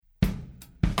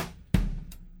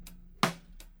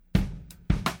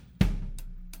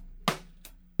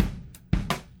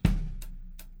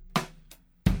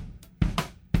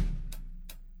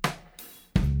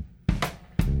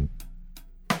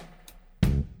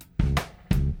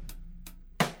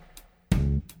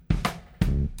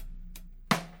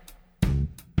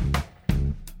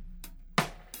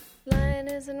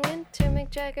summers and winter, Mick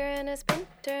Jagger and a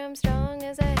sprinter. I'm strong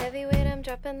as a heavyweight, I'm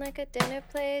dropping like a dinner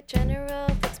plate. General,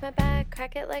 fix my back,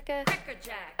 crack it like a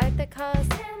crackerjack. Art that calls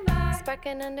timber,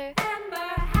 sparking under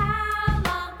ember. How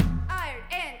long? Iron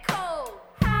and cold.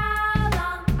 How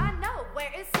long? I know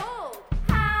where it's sold.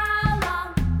 How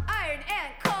long? Iron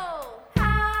and cold.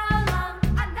 How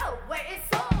long? I know where it's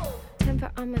sold.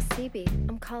 Timber on my CB,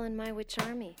 I'm calling my witch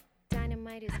army.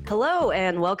 Hello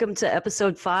and welcome to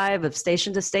episode 5 of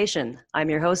Station to Station. I'm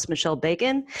your host, Michelle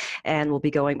Bacon, and we'll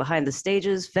be going behind the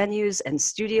stages, venues, and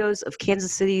studios of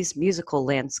Kansas City's musical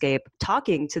landscape,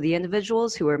 talking to the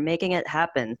individuals who are making it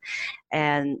happen.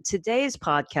 And today's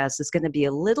podcast is going to be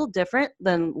a little different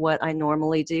than what I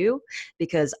normally do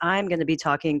because I'm going to be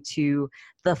talking to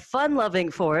the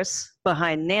fun-loving force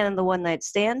behind Nan and the One Night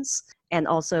Stands, and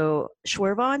also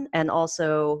Schwervon, and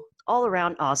also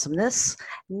all-around awesomeness,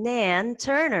 Nan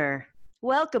Turner.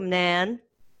 Welcome, Nan.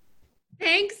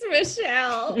 Thanks,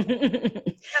 Michelle.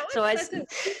 That was such an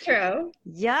intro.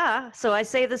 Yeah, so I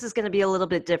say this is going to be a little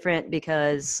bit different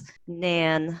because,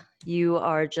 Nan, you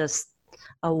are just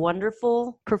a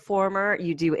wonderful performer.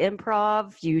 You do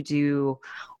improv, you do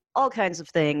all kinds of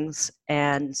things,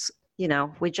 and you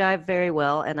know, we jive very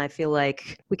well, and I feel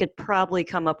like we could probably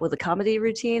come up with a comedy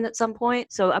routine at some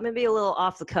point. So I'm going to be a little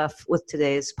off the cuff with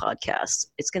today's podcast.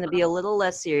 It's going to be a little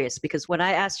less serious because when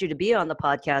I asked you to be on the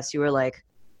podcast, you were like,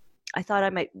 I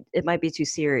thought it might be too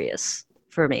serious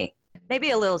for me.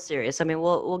 Maybe a little serious. I mean,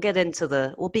 we'll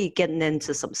be getting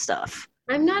into some stuff.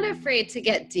 I'm not afraid to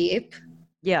get deep.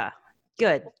 Yeah,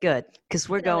 good, because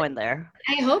we're going there.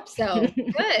 I hope so.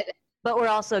 Good. But we're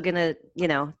also going to,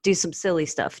 do some silly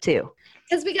stuff too.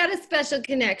 Because we got a special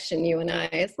connection, you and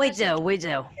I. We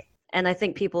do. And I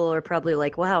think people are probably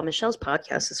like, wow, Michelle's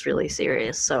podcast is really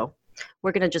serious. So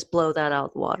we're going to just blow that out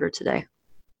of the water today.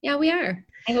 Yeah, we are.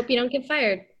 I hope you don't get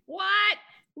fired. What?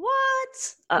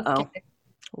 Uh-oh. Okay.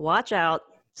 Watch out,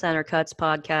 Center Cuts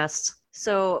podcast.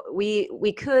 So we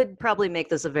could probably make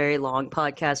this a very long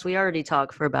podcast. We already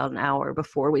talked for about an hour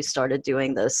before we started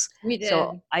doing this. We did.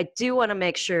 So I do want to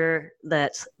make sure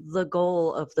that the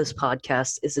goal of this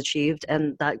podcast is achieved.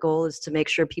 And that goal is to make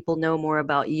sure people know more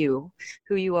about you,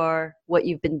 who you are, what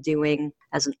you've been doing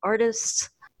as an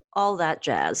artist, all that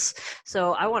jazz.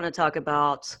 So I want to talk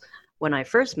about when I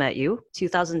first met you,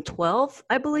 2012,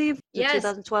 I believe. Yes.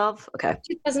 2012? Okay.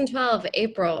 2012,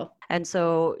 April. And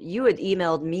so you had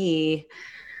emailed me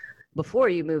before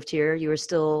you moved here. You were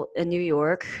still in New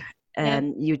York,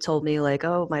 and you told me like,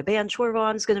 oh, my band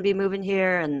Schwervon's going to be moving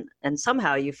here. And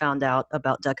somehow you found out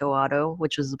about Deco Auto,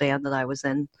 which was the band that I was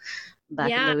in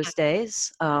back in those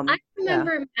days. I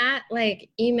remember Matt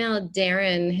emailed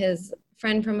Darren, his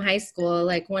friend from high school,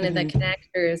 one of the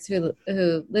connectors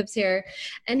who lives here.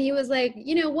 And he was like,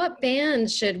 what band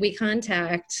should we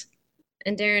contact?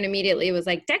 And Darren immediately was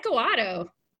like, Deco Auto.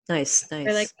 Nice.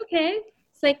 We're like, okay.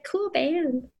 It's like, cool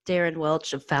band. Darren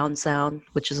Welch of Found Sound,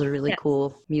 which is a really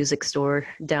cool music store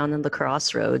down in the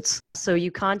Crossroads. So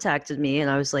you contacted me and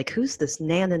I was like, who's this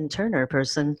Nan Turner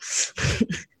person?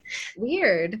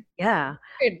 Weird. Yeah.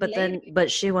 Weird.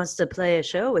 But she wants to play a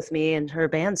show with me and her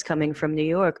band's coming from New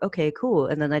York. Okay, cool.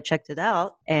 And then I checked it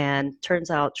out and turns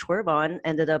out Schwervon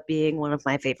ended up being one of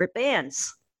my favorite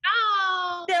bands.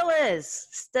 Oh!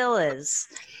 Still is.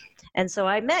 And so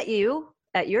I met you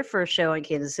at your first show in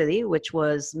Kansas City, which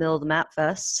was Middle of the Map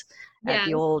Fest at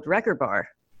the old record bar.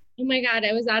 Oh my God,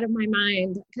 I was out of my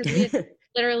mind because we had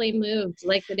literally moved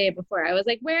the day before. I was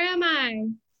like, where am I?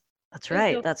 That's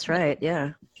right.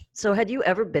 Yeah. So had you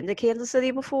ever been to Kansas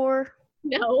City before?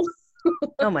 No.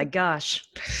 Oh my gosh.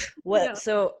 What? No.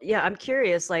 So yeah, I'm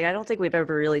curious. I don't think we've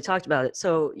ever really talked about it.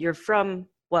 So you're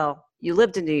you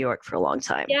lived in New York for a long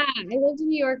time. Yeah, I lived in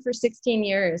New York for 16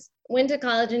 years. Went to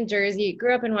college in Jersey,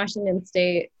 grew up in Washington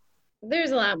State. There's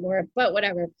a lot more, but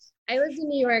whatever. I lived in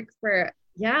New York for,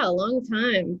 a long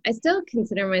time. I still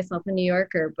consider myself a New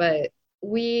Yorker, but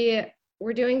we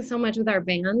were doing so much with our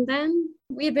band then.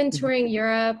 We had been touring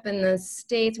Europe and the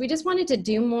States. We just wanted to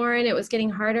do more, and it was getting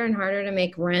harder and harder to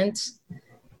make rent.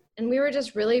 And we were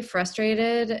just really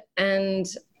frustrated, and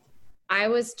I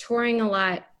was touring a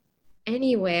lot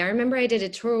anyway. I remember I did a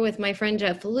tour with my friend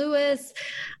Jeff Lewis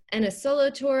and a solo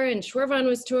tour, and Schwervon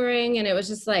was touring, and it was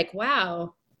just like,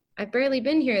 wow, I've barely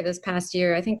been here this past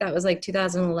year. I think that was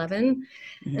 2011.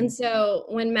 Mm-hmm. And so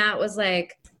when Matt was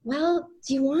like, well,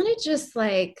 do you want to just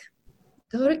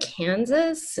go to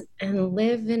Kansas and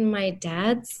live in my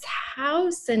dad's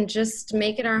house and just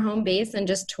make it our home base and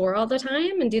just tour all the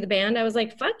time and do the band? I was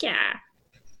like, fuck yeah.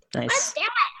 Nice. Let's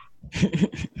do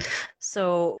it.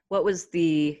 So what was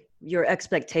your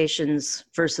expectations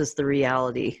versus the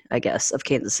reality, I guess, of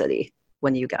Kansas City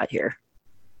when you got here?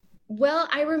 Well,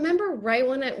 I remember right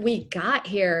when we got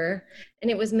here and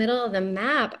it was middle of the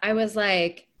map, I was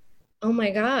like, oh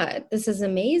my God, this is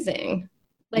amazing.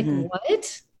 Like Mhm.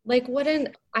 what? Like what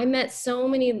I met so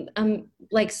many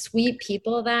like sweet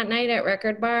people that night at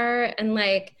Record Bar, and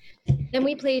like then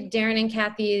we played Darren and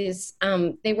Kathy's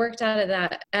they worked out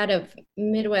of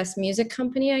Midwest Music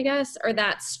Company, I guess, or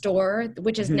that store,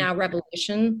 which is Mhm. now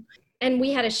Revolution. And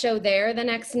we had a show there the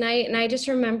next night. And I just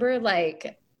remember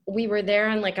like we were there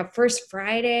on like a first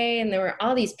Friday and there were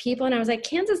all these people. And I was like,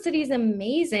 Kansas City's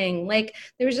amazing. Like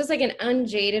there was just like an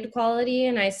unjaded quality.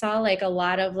 And I saw like a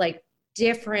lot of like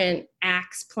different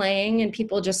acts playing and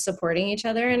people just supporting each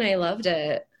other. And I loved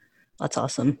it. That's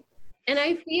awesome. And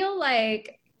I feel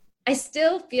like I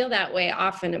still feel that way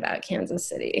often about Kansas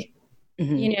City.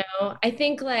 Mhm. You know, I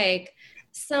think like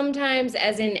sometimes,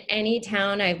 as in any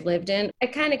town I've lived in, I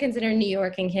kind of consider New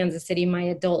York and Kansas City my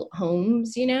adult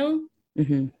homes, you know?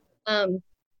 Mhm.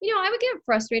 I would get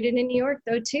frustrated in New York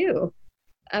though too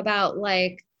about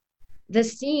like the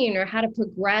scene or how to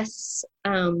progress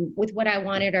with what I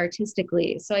wanted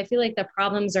artistically. So I feel like the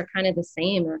problems are kind of the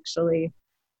same actually,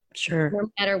 Sure. no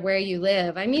matter where you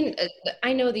live. I mean,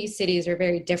 I know these cities are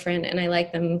very different and I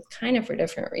like them kind of for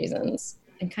different reasons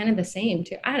and kind of the same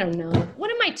too. I don't know.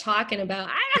 What am I talking about?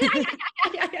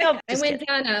 No, I just went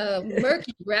down a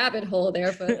murky rabbit hole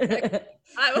there for a second.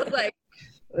 I was like,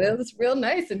 well, it's real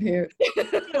nice in here.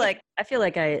 I feel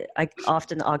like I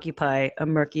often occupy a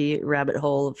murky rabbit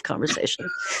hole of conversation.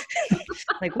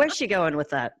 Like, where's she going with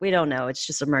that? We don't know. It's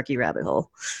just a murky rabbit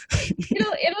hole.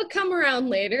 It'll come around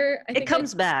later. It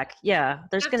comes back. Yeah.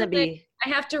 There's going to be. I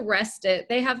have to rest it.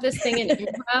 They have this thing in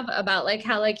improv about like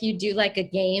how like you do like a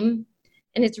game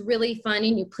and it's really fun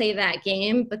and you play that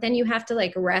game, but then you have to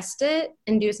like rest it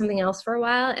and do something else for a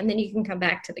while and then you can come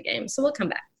back to the game. So we'll come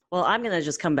back. Well, I'm going to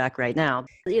just come back right now.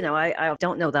 I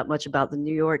don't know that much about the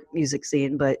New York music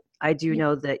scene, but I do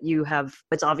know that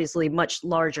it's obviously much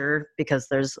larger because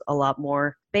there's a lot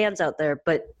more bands out there,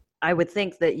 but I would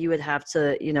think that you would have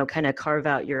to, kind of carve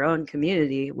out your own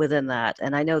community within that.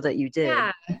 And I know that you did.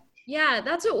 Yeah,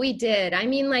 that's what we did. I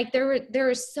mean, like there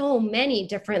were so many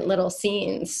different little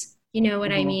scenes, you know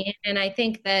what I mean? And I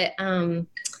think that,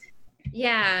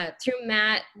 through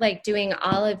Matt, like doing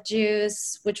Olive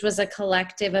Juice, which was a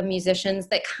collective of musicians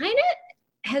that kind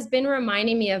of has been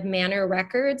reminding me of Manor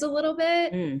Records a little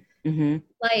bit. Mm-hmm.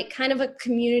 Like kind of a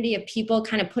community of people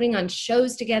kind of putting on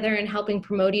shows together and helping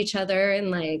promote each other.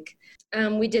 And like,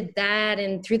 we did that,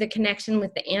 and through the connection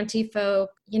with the Anti-Folk,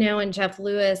 and Jeff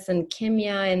Lewis and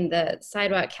Kimya and the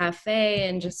Sidewalk Cafe,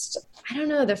 and just, I don't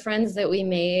know, the friends that we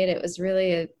made, it was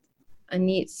really a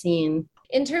neat scene.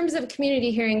 In terms of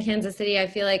community here in Kansas City, I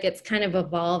feel like it's kind of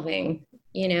evolving,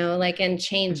 and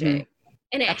changing. Mm-hmm.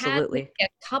 And it Absolutely. has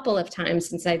a couple of times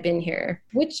since I've been here,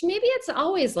 which maybe it's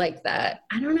always like that.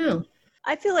 I don't know.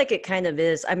 I feel like it kind of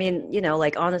is. I mean,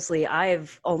 like honestly,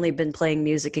 I've only been playing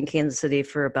music in Kansas City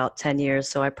for about 10 years.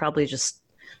 So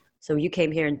so you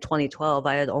came here in 2012.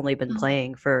 I had only been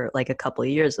playing for like a couple of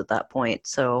years at that point.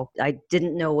 So I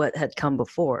didn't know what had come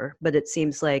before, but it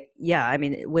seems like,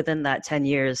 within that 10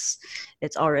 years,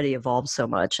 it's already evolved so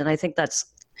much. And I think that's,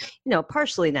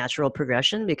 partially natural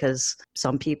progression because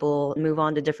some people move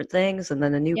on to different things and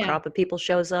then a new crop of people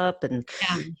shows up and,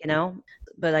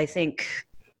 but I think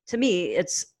to me,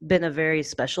 it's been a very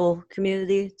special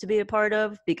community to be a part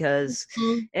of because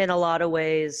in a lot of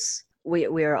ways,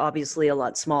 we are obviously a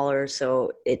lot smaller.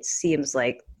 So it seems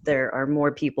like there are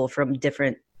more people from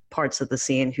different parts of the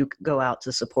scene who go out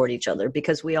to support each other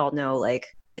because we all know like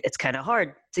it's kind of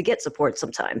hard to get support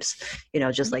sometimes,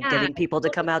 just like getting people to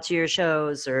come out to your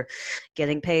shows or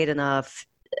getting paid enough,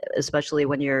 especially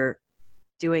when you're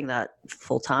doing that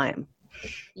full time.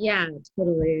 Yeah,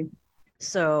 totally.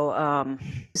 So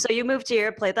you moved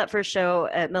here, played that first show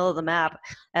at Middle of the Map,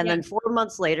 and then 4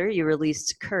 months later, you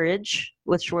released Courage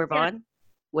with Shore Vaughn,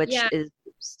 which is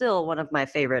still one of my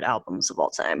favorite albums of all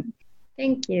time.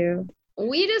 Thank you.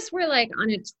 We just were like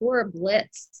on a tour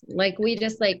blitz. Like we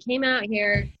just like came out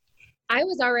here. I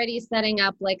was already setting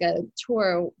up like a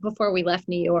tour before we left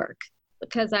New York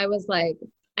because I was like,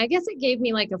 I guess it gave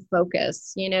me like a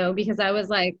focus, because I was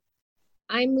like,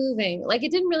 I'm moving. Like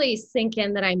it didn't really sink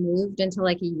in that I moved until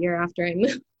like a year after I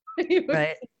moved.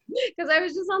 Right. Because I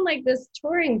was just on like this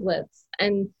touring blitz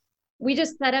and we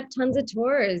just set up tons of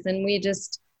tours and we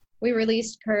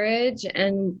released Courage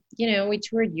and, we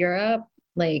toured Europe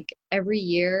like every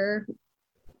year.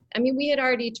 I mean, we had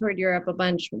already toured Europe a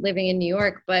bunch living in New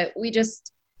York, but we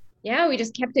just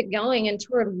kept it going and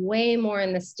toured way more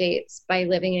in the States by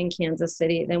living in Kansas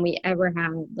City than we ever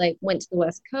had. Like went to the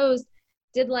West Coast,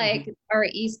 did like our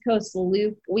East Coast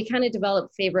loop. We kind of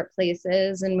developed favorite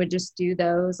places and would just do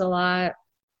those a lot,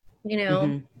 you know.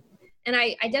 Mhm. And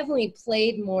I definitely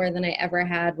played more than I ever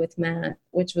had with Matt,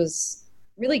 which was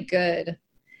really good.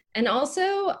 And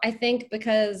also, I think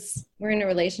because we're in a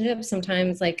relationship,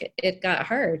 sometimes like it got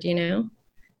hard, you know?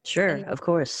 Sure, And, of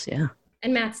course, yeah.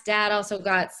 and Matt's dad also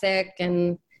got sick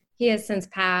and he has since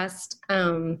passed.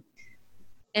 And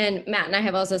Matt and I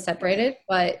have also separated,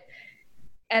 but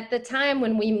at the time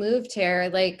when we moved here,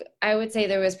 like I would say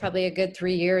there was probably a good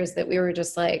 3 years that we were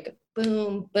just like,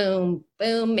 boom, boom,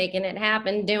 boom, making it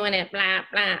happen, doing it, blah,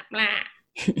 blah, blah.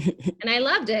 And I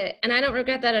loved it. And I don't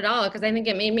regret that at all because I think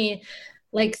it made me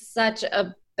like such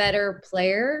a better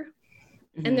player.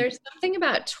 Mhm. And there's something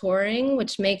about touring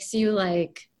which makes you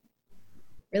like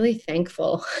really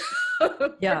thankful.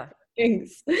 Yeah.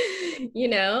 Things, you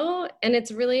know? And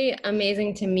it's really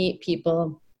amazing to meet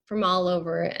people from all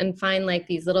over and find like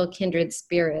these little kindred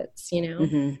spirits, you know?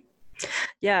 Mhm.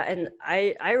 Yeah, and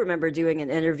I remember doing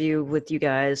an interview with you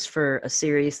guys for a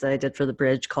series that I did for the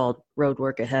Bridge called Road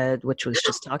Work Ahead, which was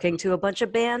just talking to a bunch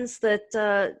of bands that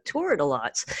toured a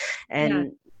lot.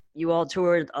 And you all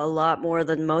toured a lot more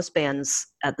than most bands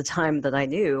at the time that I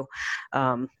knew.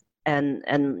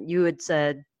 And you had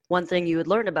said one thing you had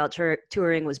learned about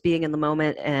touring was being in the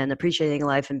moment and appreciating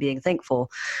life and being thankful,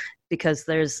 because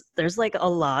there's like a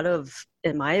lot of,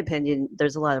 in my opinion,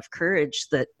 there's a lot of courage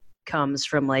that comes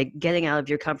from like getting out of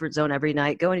your comfort zone every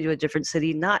night, going to a different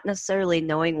city, not necessarily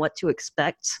knowing what to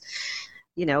expect.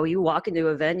 You know, you walk into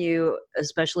a venue,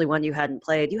 especially one you hadn't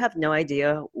played, you have no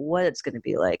idea what it's going to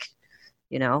be like,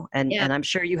 you know, and I'm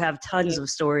sure you have tons of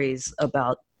stories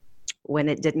about when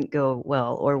it didn't go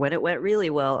well or when it went really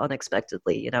well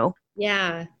unexpectedly, you know?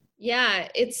 Yeah. I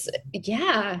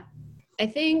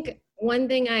think one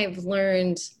thing I've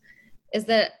learned is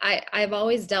that I've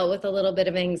always dealt with a little bit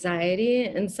of anxiety,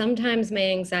 and sometimes my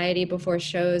anxiety before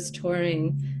shows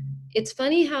touring, it's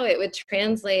funny how it would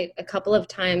translate a couple of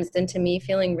times into me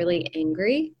feeling really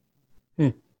angry.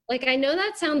 Like, I know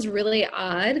that sounds really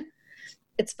odd.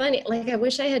 It's funny. Like, I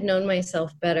wish I had known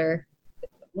myself better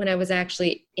when I was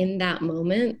actually in that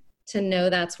moment to know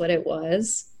that's what it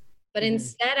was. But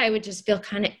instead, I would just feel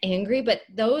kind of angry. But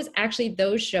those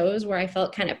shows where I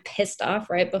felt kind of pissed off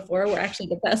right before were actually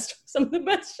some of the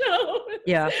best shows.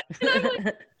 Yeah. And I'm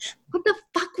like, what the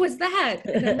fuck was that?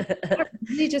 And I'm like,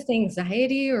 was it just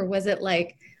anxiety, or was it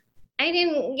like, I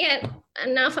didn't get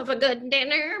enough of a good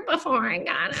dinner before I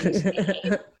got on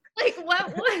stage? Like,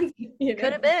 what was it? You know?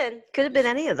 Could have been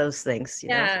any of those things, you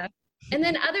know? And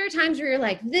then other times where you're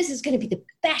like, this is going to be the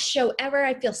best show ever.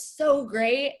 I feel so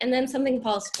great. And then something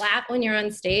falls flat when you're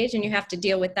on stage and you have to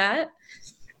deal with that.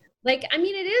 Like, I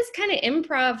mean, it is kind of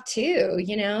improv too,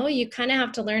 you know, you kind of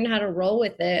have to learn how to roll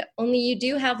with it. Only you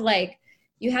do have like,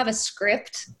 you have a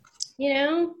script, you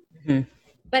know,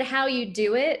 but how you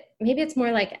do it, maybe it's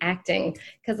more like acting,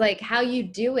 because like how you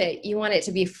do it, you want it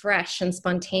to be fresh and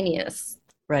spontaneous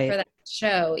for that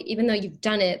show, even though you've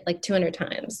done it like 200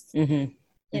 times, you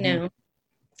know?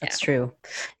 That's true.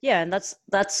 Yeah. And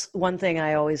that's one thing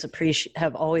I always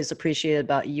have always appreciated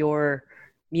about your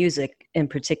music in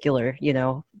particular, you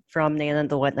know, from Nan and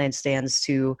the Wet Nightstands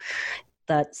to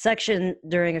that section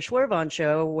during a Schwervon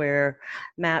show where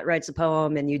Matt writes a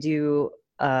poem and you do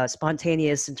a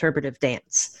spontaneous interpretive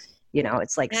dance. You know,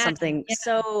 it's like something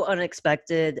so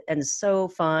unexpected and so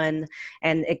fun,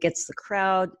 and it gets the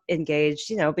crowd engaged,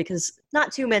 you know, because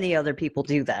not too many other people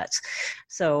do that.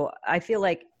 So I feel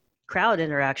like crowd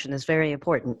interaction is very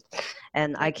important.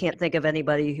 And I can't think of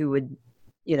anybody who would,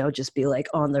 you know, just be like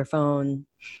on their phone,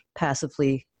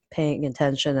 passively paying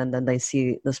attention, and then they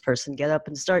see this person get up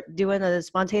and start doing a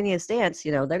spontaneous dance.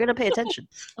 You know, they're going to pay attention.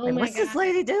 Like, what's this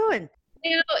lady doing?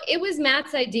 You know, it was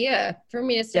Matt's idea for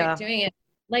me to start doing it.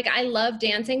 Like, I love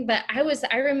dancing, but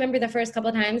I remember the first couple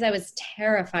of times I was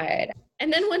terrified.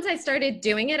 And then once I started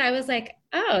doing it, I was like,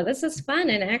 oh, this is fun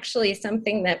and actually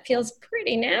something that feels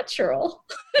pretty natural.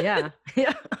 Yeah.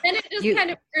 Yeah. And it just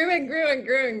kind of grew and grew and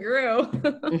grew and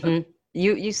grew.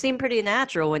 You seem pretty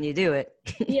natural when you do it.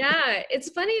 Yeah. It's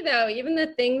funny though, even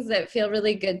the things that feel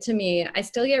really good to me, I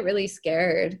still get really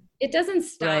scared. It doesn't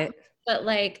stop. Right. But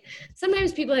like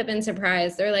sometimes people have been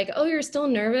surprised. They're like, oh, you're still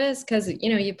nervous because,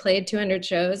 you know, you played 200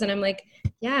 shows. And I'm like,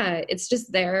 yeah, it's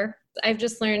just there. I've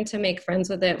just learned to make friends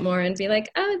with it more and be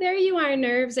like, oh, there you are,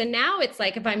 nerves. And now it's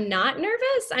like, if I'm not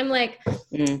nervous, I'm like, or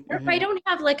if I don't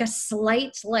have like a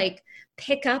slight like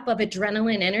pickup of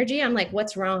adrenaline energy, I'm like,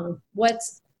 what's wrong?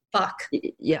 What's fuck?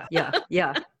 Yeah.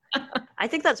 I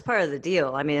think that's part of the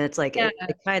deal. I mean, it's like,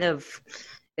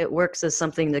 it works as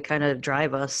something to kind of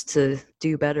drive us to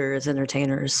do better as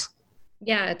entertainers.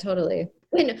 Yeah, totally.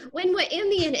 when we're in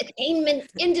the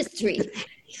entertainment industry,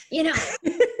 you know,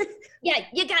 yeah,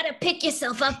 you gotta pick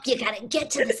yourself up. You gotta get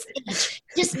to the stage.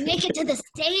 Just make it to the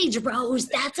stage, Rose.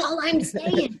 That's all I'm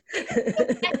saying.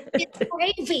 It's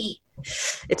gravy.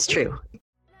 It's true.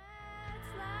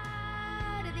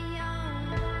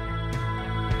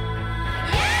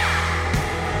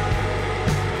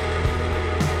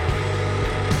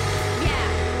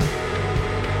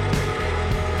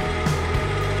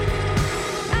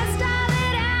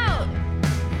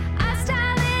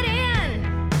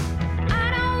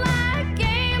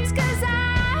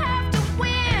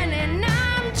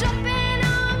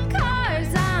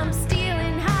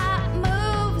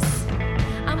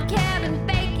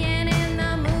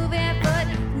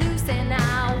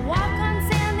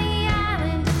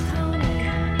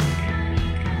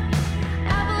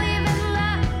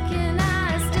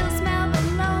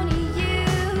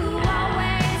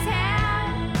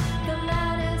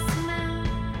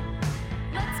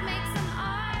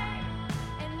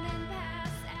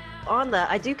 On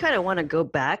that, I do kind of want to go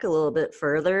back a little bit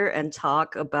further and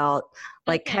talk about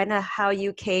like kind of how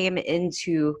you came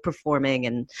into performing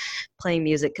and playing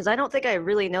music, because I don't think I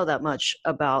really know that much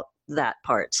about that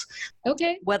part.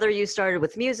 Okay. Whether you started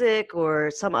with music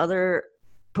or some other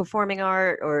performing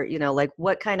art, or, you know, like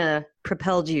what kind of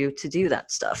propelled you to do that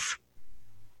stuff?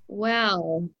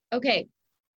 Well, okay.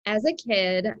 As a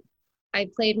kid, I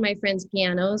played my friends'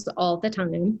 pianos all the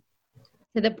time,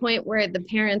 to the point where the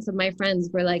parents of my friends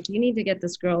were like, you need to get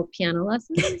this girl piano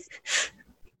lessons.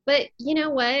 But you know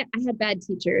what? I had bad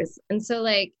teachers. And so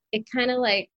like, it kind of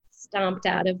like stomped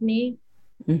out of me,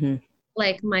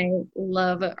 like my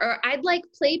love, or I'd like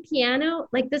play piano.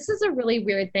 Like, this is a really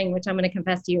weird thing, which I'm going to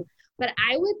confess to you, but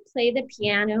I would play the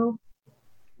piano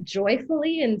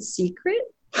joyfully in secret.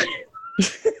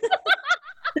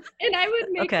 And I would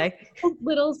make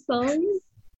little songs.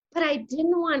 But I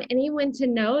didn't want anyone to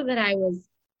know that I was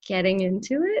getting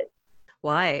into it.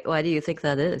 Why? Why do you think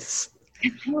that is? I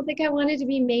don't think I wanted to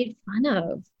be made fun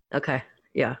of. Okay.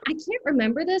 Yeah. I can't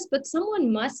remember this, but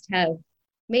someone must have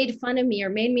made fun of me or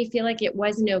made me feel like it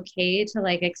wasn't okay to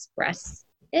like express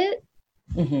it.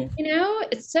 You know,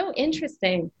 it's so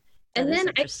interesting. That and then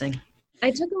interesting.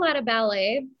 I took a lot of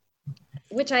ballet,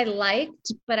 which I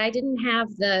liked, but they didn't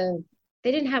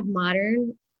have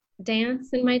modern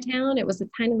dance in my town. It was a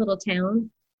tiny little town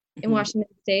in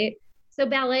Washington State. So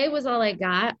ballet was all I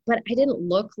got, but I didn't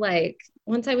look like,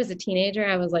 once I was a teenager,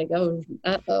 I was like, oh,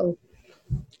 uh-oh.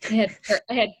 I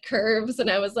had curves and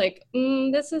I was like,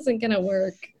 this isn't going to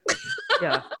work.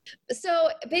 Yeah. So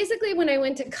basically when I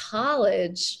went to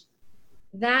college,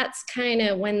 that's kind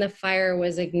of when the fire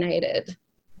was ignited.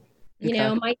 You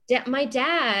know, my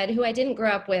dad, who I didn't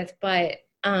grow up with, but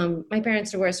my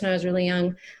parents divorced when I was really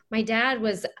young. My dad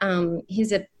was,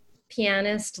 he's a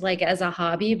pianist, like as a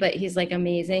hobby, but he's like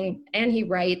amazing. And he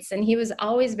writes, and he was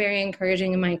always very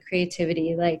encouraging in my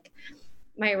creativity, like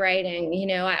my writing, you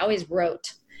know, I always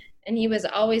wrote. And he was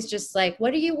always just like,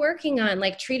 what are you working on?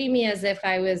 Like treating me as if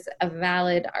I was a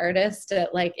valid artist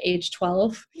at like age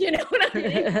 12, you know what I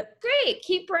mean? Great,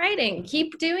 keep writing,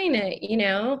 keep doing it, you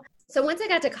know? So once I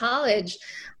got to college,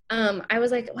 I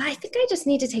was like, well, I think I just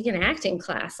need to take an acting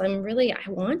class. I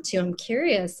want to, I'm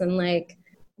curious. And like,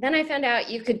 then I found out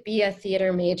you could be a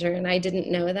theater major and I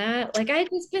didn't know that. Like I'd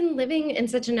just been living in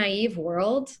such a naive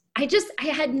world. I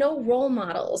had no role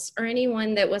models or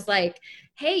anyone that was like,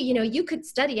 hey, you know, you could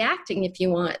study acting if you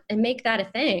want and make that a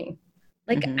thing.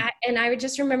 Like, I would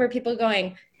just remember people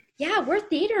going, yeah, we're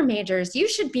theater majors. You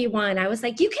should be one. I was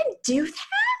like, you can do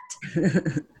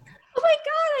that? Oh my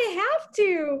God, I have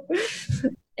to.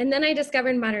 And then I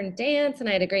discovered modern dance and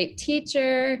I had a great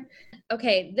teacher.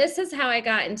 Okay, this is how I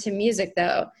got into music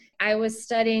though. I was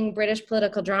studying British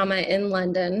political drama in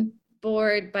London,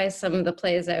 bored by some of the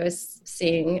plays I was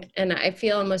seeing. And I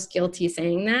feel almost guilty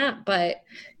saying that, but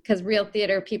because real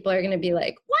theater people are going to be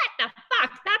like, what the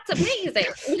fuck? That's amazing.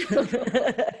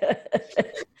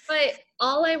 But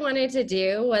all I wanted to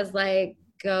do was like,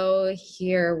 go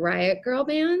hear Riot Girl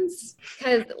bands,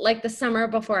 because like the summer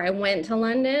before I went to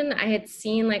London, I had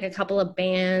seen like a couple of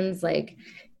bands like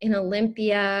in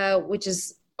Olympia, which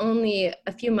is only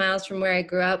a few miles from where I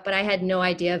grew up, but I had no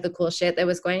idea of the cool shit that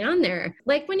was going on there.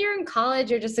 Like when you're in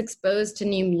college, you're just exposed to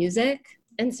new music.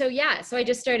 And so, so I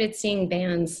just started seeing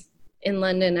bands in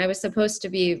London. I was supposed to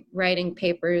be writing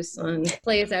papers on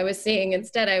plays I was seeing.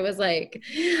 Instead, I was like,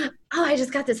 oh, I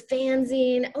just got this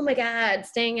fanzine. Oh my God,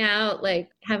 staying out, like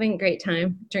having a great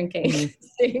time drinking.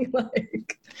 Seeing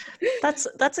like that's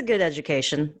a good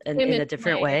education in a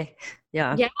different way.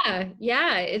 Yeah.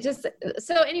 It just,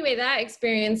 so anyway, that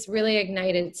experience really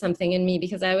ignited something in me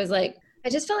because I was like, I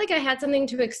just felt like I had something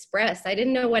to express. I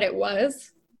didn't know what it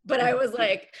was, but I was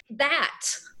like, that,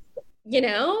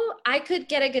 I could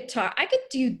get a guitar. I could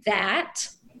do that.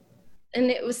 And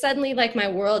it was suddenly like my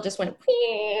world just went,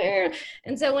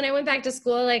 and so when I went back to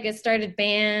school, like I started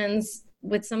bands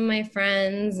with some of my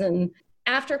friends. And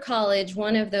after college,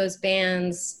 one of those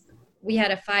bands, we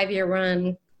had a 5-year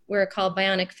run. We were called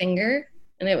Bionic Finger,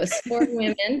 and it was 4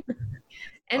 women.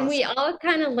 And we all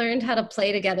kind of learned how to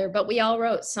play together, but we all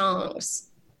wrote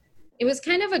songs. It was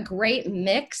kind of a great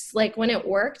mix. Like when it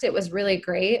worked, it was really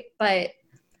great. But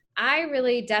I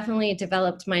really definitely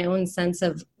developed my own sense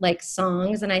of like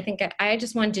songs. And I think I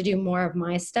just wanted to do more of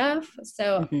my stuff.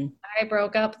 So I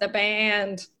broke up the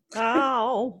band.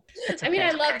 Oh, I mean,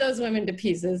 I love those women to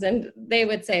pieces. And they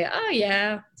would say, oh,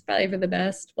 yeah, it's probably for the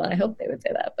best. Well, I hope they would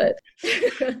say that, but you're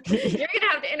going to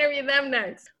have to interview them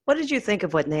next. What did you think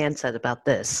of what Nan said about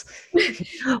this?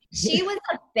 She was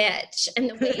a bitch, and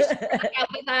the way she broke up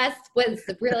with us was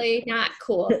really not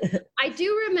cool. I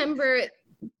do remember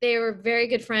they were very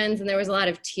good friends, and there was a lot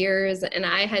of tears, and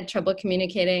I had trouble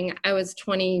communicating. I was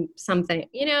 20-something,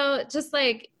 just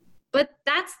like, but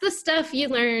that's the stuff you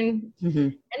learn.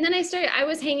 And then I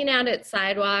was hanging out at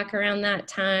Sidewalk around that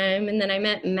time, and then I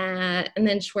met Matt, and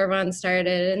then Schwervon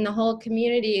started, and the whole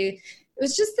community. It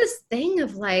was just this thing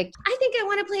of like, I think I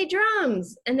want to play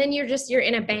drums. And then you're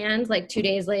in a band like 2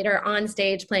 days later on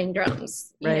stage playing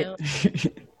drums. You know?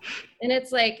 And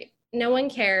it's like, no one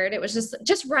cared. It was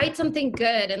just write something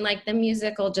good and like the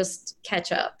music will just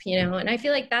catch up, And I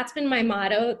feel like that's been my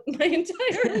motto my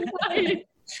entire life.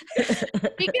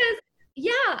 Because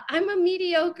I'm a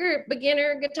mediocre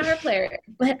beginner guitar player,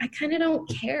 but I kind of don't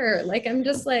care. Like, I'm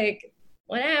just like,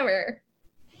 whatever.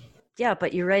 Yeah,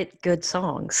 but you write good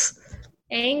songs.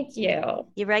 Thank you.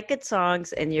 You write good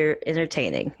songs and you're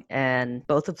entertaining, and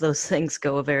both of those things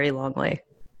go a very long way.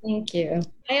 Thank you.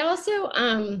 I also,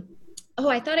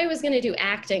 I thought I was going to do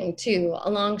acting too,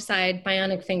 alongside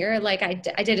Bionic Finger. Like I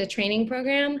did a training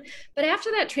program, but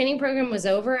after that training program was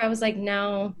over, I was like,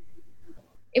 no,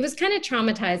 it was kind of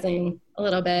traumatizing a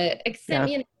little bit. It sent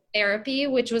me in therapy,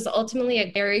 which was ultimately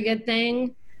a very good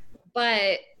thing.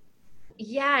 But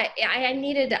yeah, I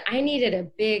needed a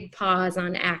big pause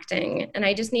on acting, and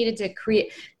I just needed to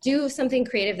do something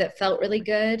creative that felt really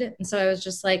good. And so I was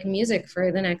just like, music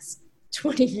for the next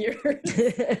 20 years.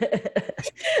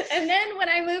 And then when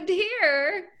I moved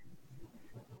here,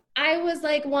 I was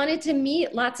like, wanted to meet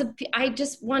I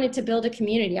just wanted to build a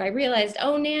community. I realized,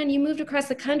 oh, Nan, you moved across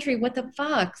the country. What the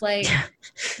fuck? Like,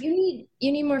 you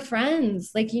need more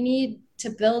friends. Like, you need to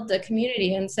build a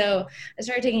community. And so I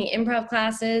started taking improv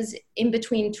classes in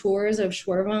between tours of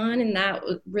Schwervon, and that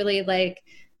really like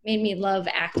made me love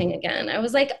acting again. I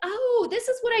was like, oh, this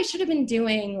is what I should have been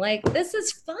doing. Like, this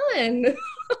is fun.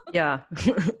 Yeah.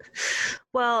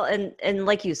 Well, and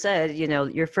like you said,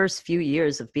 your first few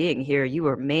years of being here, you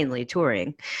were mainly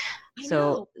touring.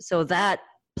 So that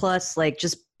plus like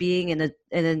just being in an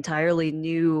entirely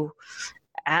new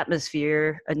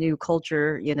atmosphere, a new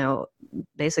culture,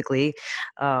 basically,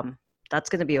 that's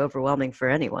going to be overwhelming for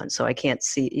anyone. So I can't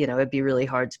see, it'd be really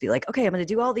hard to be like, okay, I'm going to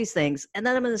do all these things, and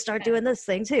then I'm going to start doing this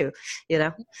thing too,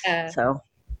 So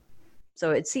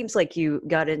it seems like you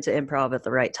got into improv at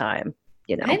the right time,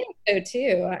 I think so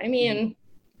too. I mean,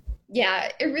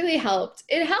 yeah, it really helped.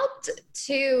 It helped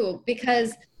too,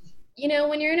 because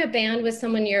when you're in a band with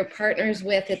someone you're partners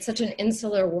with, it's such an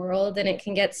insular world, and it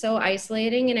can get so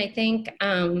isolating. And I think,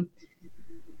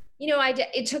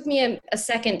 it took me a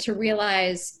second to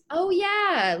realize, oh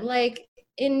yeah, like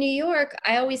in New York,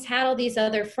 I always had all these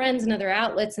other friends and other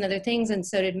outlets and other things, and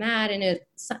so did Matt. And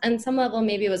on some level,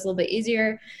 maybe it was a little bit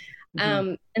easier.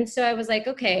 And so I was like,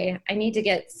 okay, I need to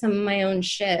get some of my own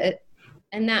shit,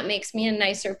 and that makes me a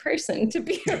nicer person to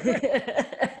be around.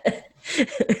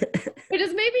 But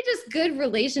it's maybe just good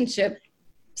relationship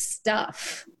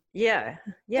stuff. Yeah,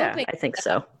 I think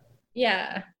so.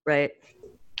 Yeah. Right.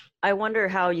 I wonder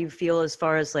how you feel as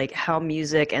far as like how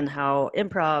music and how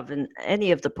improv and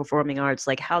any of the performing arts,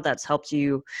 like how that's helped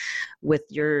you with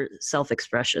your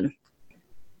self-expression.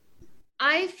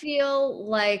 I feel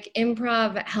like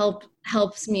improv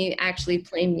helps me actually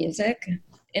play music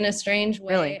in a strange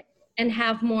way. Really? And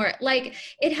have more, like,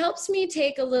 it helps me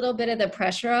take a little bit of the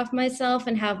pressure off myself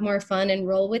and have more fun and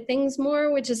roll with things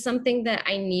more, which is something that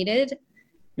I needed.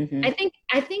 I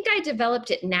think I developed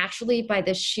it naturally by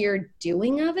the sheer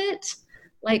doing of it,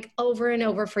 like over and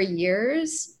over for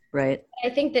years. Right. I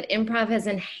think that improv has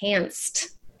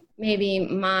enhanced maybe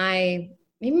my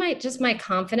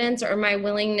confidence, or my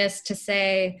willingness to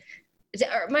say,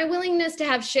 or my willingness to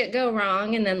have shit go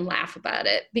wrong and then laugh about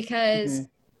it, because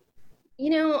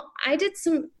I did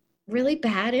some really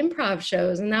bad improv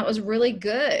shows, and that was really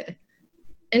good.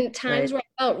 And times where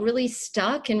I felt really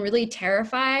stuck and really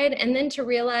terrified, and then to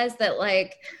realize that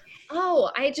like,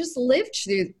 oh, I just lived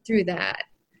through that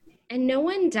and no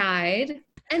one died.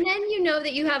 And then you know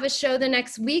that you have a show the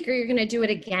next week or you're going to do it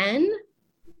again.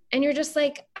 And you're just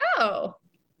like, oh,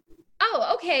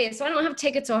 okay. So I don't have to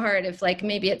take it so hard if like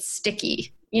maybe it's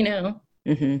sticky, you know?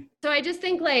 Mm-hmm. So I just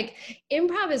think like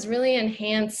improv has really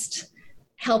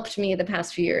helped me the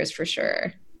past few years for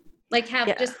sure. Like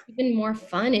have just even more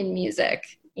fun in music,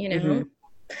 you know?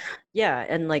 Mm-hmm. Yeah.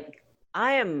 And like,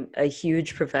 I am a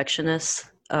huge perfectionist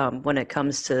when it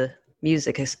comes to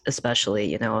music,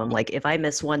 especially, you know, I'm like, if I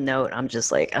miss one note, I'm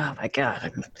just like, oh my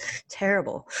God, I'm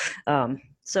terrible.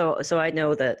 So I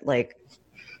know that like,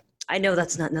 I know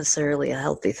that's not necessarily a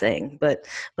healthy thing, but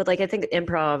like, I think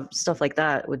improv stuff like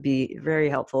that would be very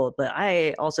helpful. But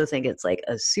I also think it's like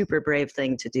a super brave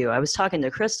thing to do. I was talking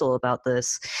to Crystal about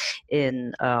this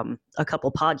in a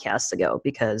couple podcasts ago,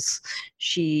 because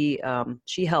she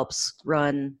helps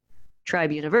run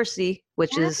Tribe University,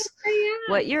 which is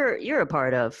what you're a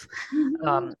part of.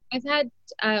 Mm-hmm. I've had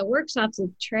workshops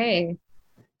with Trey.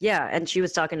 Yeah, and she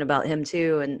was talking about him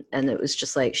too, and it was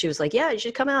just like, she was like, yeah, you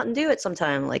should come out and do it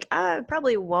sometime. Like, I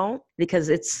probably won't, because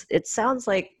it sounds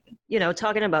like, you know,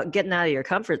 talking about getting out of your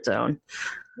comfort zone.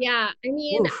 Yeah, I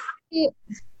mean,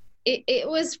 it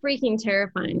was freaking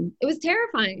terrifying. It was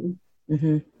terrifying.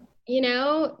 Mm-hmm. You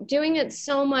know, doing it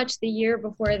so much the year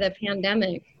before the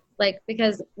pandemic, like,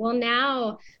 because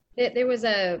now there was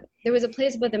a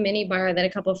place with a mini bar that a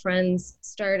couple of friends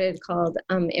started called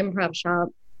Improv Shop.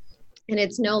 And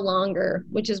it's no longer,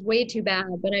 which is way too bad.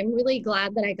 But I'm really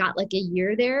glad that I got like a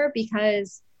year there,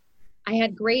 because I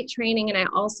had great training, and I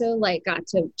also like got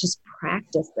to just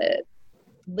practice it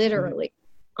literally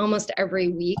almost every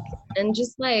week. And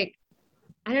just like,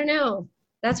 I don't know,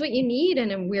 that's what you need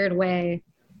in a weird way,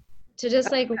 to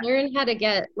just like learn how to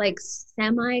get like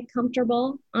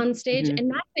semi-comfortable on stage. And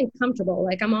not even comfortable.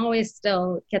 Like I'm always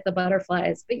still get the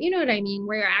butterflies, but you know what I mean?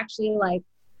 Where you're actually like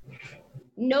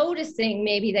noticing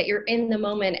maybe that you're in the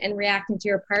moment and reacting to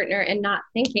your partner and not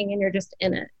thinking, and you're just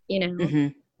in it, you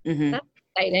know? That's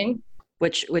exciting.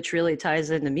 Which really ties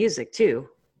into music too,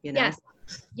 you know?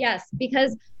 Yes,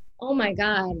 because oh my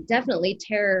God, definitely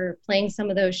terror playing some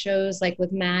of those shows like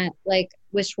with Matt, like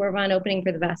with Schwarvon opening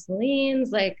for the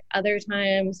Vaselines, like other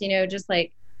times, you know, just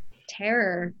like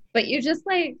terror. But you just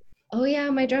like, oh yeah,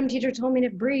 my drum teacher told me to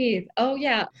breathe. Oh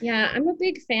yeah. I'm a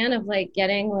big fan of like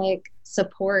getting like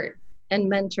support and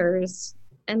mentors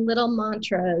and little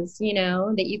mantras, you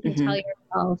know, that you can tell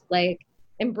yourself, like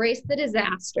embrace the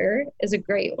disaster is a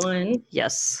great one.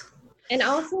 Yes. And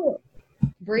also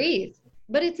breathe.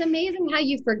 But it's amazing how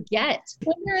you forget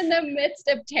when you're in the midst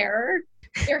of terror,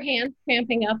 your hands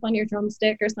cramping up on your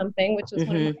drumstick or something, which is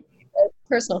one of my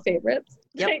personal favorites.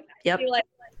 Yep. You're like,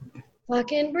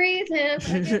 fucking breathe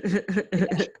in.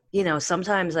 You know,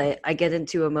 sometimes I get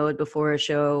into a mode before a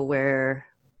show where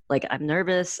like I'm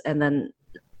nervous, and then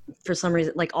for some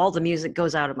reason, like all the music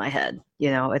goes out of my head.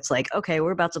 You know, it's like, okay,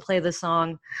 we're about to play this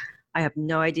song. I have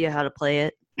no idea how to play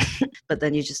it, but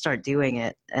then you just start doing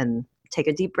it and take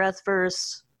a deep breath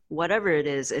first, whatever it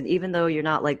is. And even though you're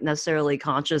not like necessarily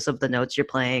conscious of the notes you're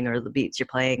playing or the beats you're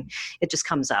playing, it just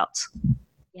comes out.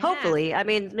 Yeah. Hopefully. I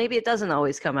mean, maybe it doesn't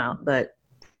always come out, but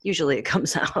usually it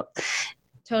comes out.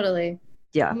 Totally.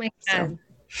 Yeah. Oh my God.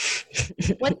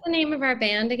 So. What's the name of our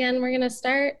band again? We're going to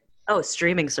start? Oh,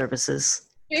 streaming services.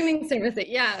 Streaming services,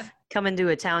 yeah. Coming to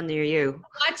a town near you.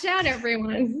 Watch out,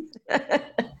 everyone.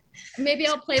 Maybe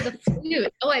I'll play the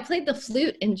flute. Oh, I played the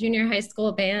flute in junior high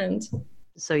school band.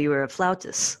 So you were a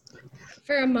flautist?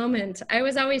 For a moment. I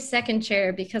was always second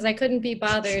chair because I couldn't be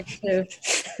bothered to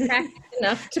practice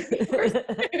enough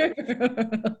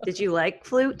to. Did you like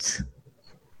flute?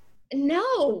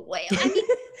 No. I mean,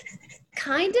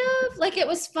 kind of. Like it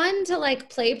was fun to like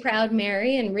play Proud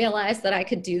Mary and realize that I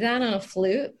could do that on a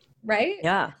flute, right?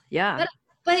 Yeah.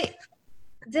 But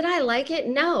did I like it?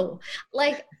 No.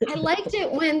 Like I liked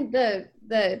it when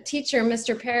the teacher,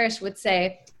 Mr. Parrish, would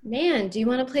say, "Man, do you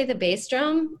want to play the bass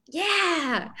drum?"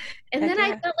 Yeah. And then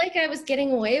I felt like I was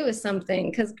getting away with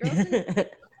something because girls in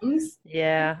drums.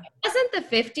 Yeah. It wasn't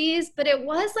the 50s, but it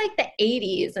was like the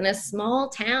 80s in a small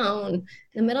town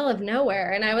in the middle of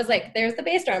nowhere. And I was like, there's the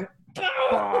bass drum.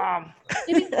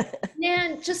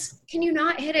 Man, just can you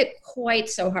not hit it quite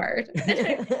so hard?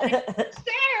 There.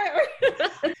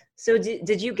 So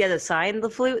did you get assigned the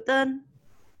flute then?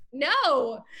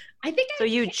 No, I think so.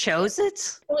 You chose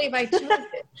it? I believe I chose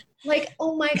it. Like,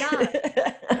 oh my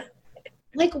God!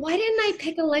 Like, why didn't I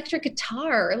pick electric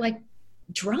guitar or like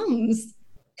drums?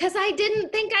 Because I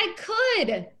didn't think I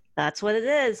could. That's what it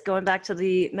is. Going back to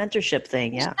the mentorship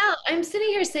thing. Yeah. Michelle, I'm sitting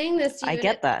here saying this to you. I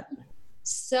get that.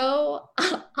 So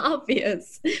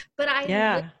obvious, but I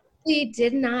Yeah. literally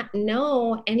did not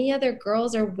know any other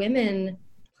girls or women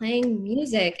playing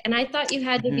music. And I thought you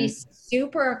had to be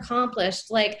super accomplished.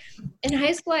 Like in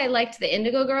high school, I liked the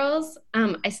Indigo Girls.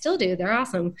 I still do. They're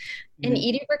awesome. And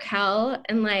Edie Brickell,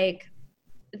 and like,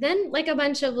 then like a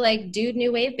bunch of like dude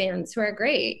new wave bands who are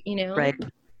great, you know? Right.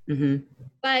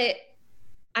 But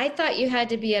I thought you had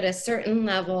to be at a certain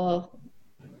level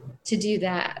to do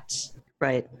that.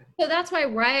 Right. So that's why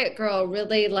Riot Girl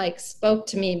really like spoke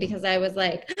to me, because I was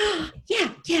like, oh,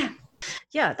 yeah.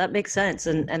 Yeah, that makes sense.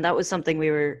 And that was something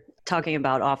we were talking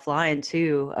about offline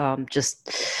too. Just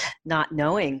not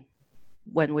knowing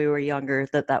when we were younger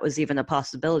that was even a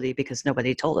possibility, because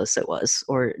nobody told us it was,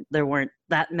 or there weren't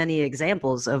that many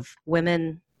examples of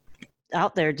women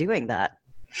out there doing that.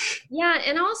 Yeah.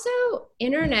 And also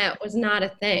internet was not a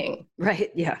thing.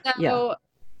 Right. Yeah. So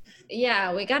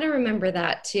yeah, we got to remember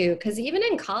that too. Cause even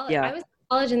in college, I was in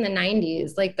college in the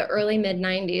 90s, like the early mid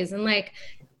 90s. And like,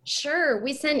 sure,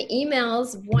 we sent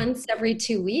emails once every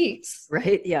 2 weeks.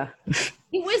 Right. Yeah.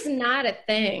 It was not a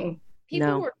thing.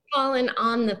 People were calling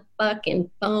on the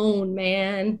fucking phone,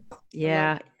 man.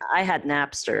 Yeah. I had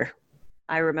Napster.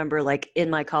 I remember like in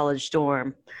my college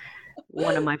dorm,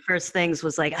 one of my first things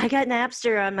was like, I got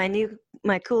Napster on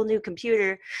my cool new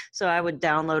computer. So I would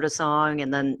download a song,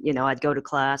 and then, you know, I'd go to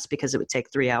class because it would take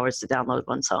 3 hours to download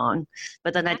one song.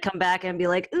 But then I'd come back and be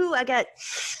like, ooh, I got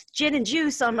Gin and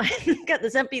Juice on got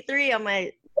this MP3 on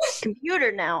my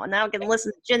computer now. And now I can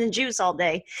listen to Gin and Juice all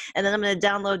day. And then I'm going to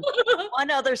download one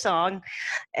other song,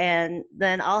 and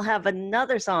then I'll have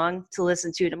another song to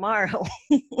listen to tomorrow.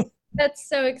 That's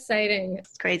so exciting.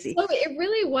 It's crazy. So it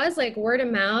really was like word of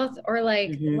mouth, or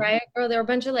like Riot Girl. There were a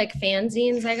bunch of like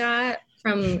fanzines I got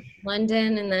from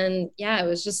London, and then it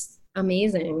was just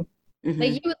amazing.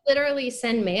 Like you would literally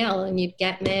send mail and you'd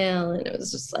get mail, and it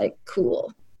was just like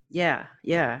cool. Yeah.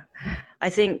 I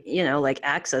think, you know, like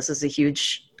access is a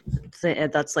huge thing.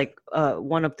 That's like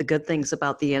one of the good things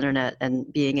about the internet,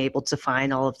 and being able to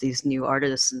find all of these new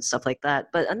artists and stuff like that.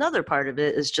 But another part of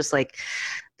it is just like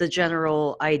the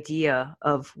general idea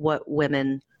of what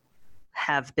women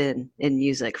have been in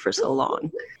music for so long,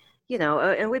 you know,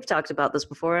 and we've talked about this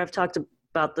before. I've talked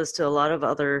about this to a lot of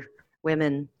other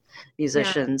women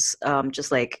musicians,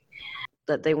 just like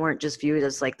that they weren't just viewed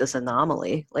as like this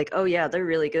anomaly, like, oh yeah, they're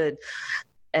really good,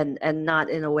 and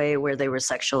not in a way where they were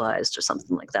sexualized or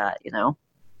something like that, you know?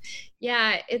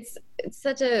 Yeah, it's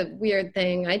such a weird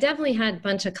thing. I definitely had a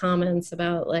bunch of comments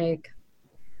about like,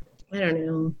 I don't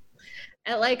know,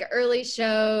 at like early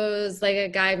shows, like a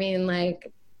guy being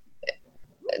like,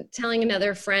 telling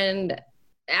another friend,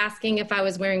 asking if I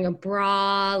was wearing a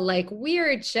bra, like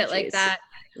weird shit like that.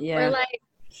 Yeah. Or like,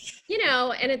 you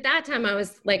know, and at that time I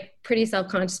was like pretty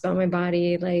self-conscious about my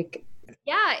body. Like,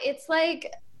 yeah, it's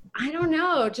like, I don't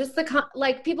know, just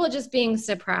like people just being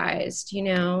surprised, you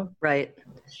know? Right.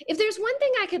 If there's one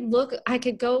thing I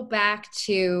could go back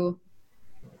to,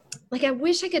 like, I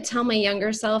wish I could tell my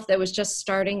younger self that was just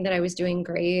starting that I was doing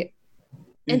great,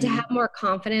 and to have more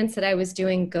confidence that I was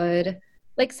doing good.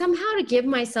 Like somehow to give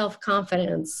myself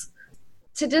confidence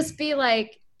to just be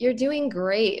like, you're doing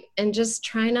great, and just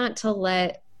try not to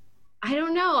I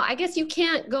don't know. I guess you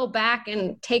can't go back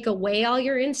and take away all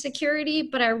your insecurity,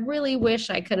 but I really wish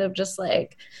I could have just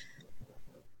like,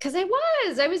 because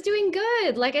I was doing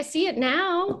good. Like I see it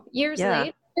now, years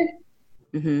later.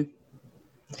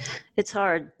 It's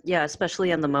hard. Yeah. Especially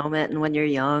in the moment. And when you're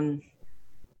young,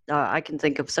 I can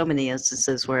think of so many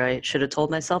instances where I should have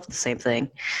told myself the same thing.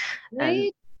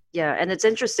 Right? And it's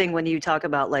interesting when you talk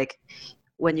about like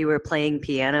when you were playing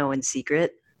piano in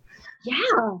secret.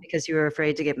 Yeah. Because you were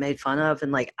afraid to get made fun of.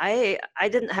 And like, I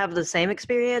didn't have the same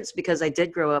experience because I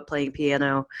did grow up playing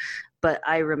piano, but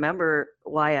I remember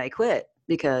why I quit,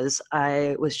 because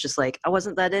I was just like, I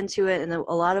wasn't that into it. And a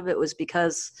lot of it was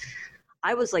because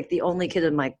I was like the only kid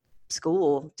in my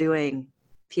school doing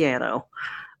piano.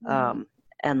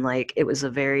 And like, it was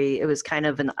kind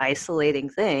of an isolating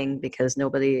thing because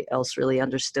nobody else really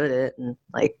understood it. And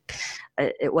like,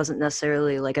 it wasn't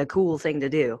necessarily like a cool thing to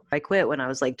do. I quit when I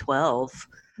was like 12.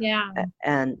 Yeah.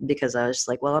 And because I was just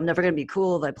like, well, I'm never going to be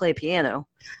cool if I play piano.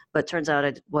 But turns out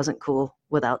I wasn't cool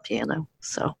without piano.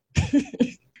 So.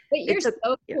 But you're so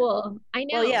cool. I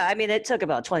know. Well, yeah, I mean, it took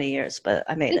about 20 years, but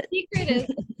I made it.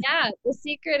 The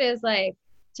secret is like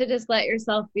to just let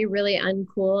yourself be really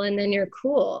uncool, and then you're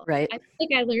cool. Right. I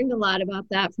think I learned a lot about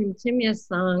that from Timya's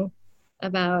song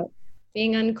about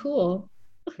being uncool.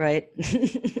 Right.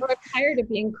 Or I'm tired of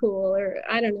being cool, or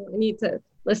I don't know. I need to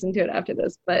listen to it after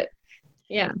this, but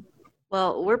yeah.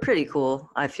 Well, we're pretty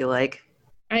cool, I feel like.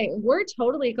 We're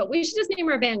totally cool. We should just name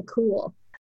our band Cool.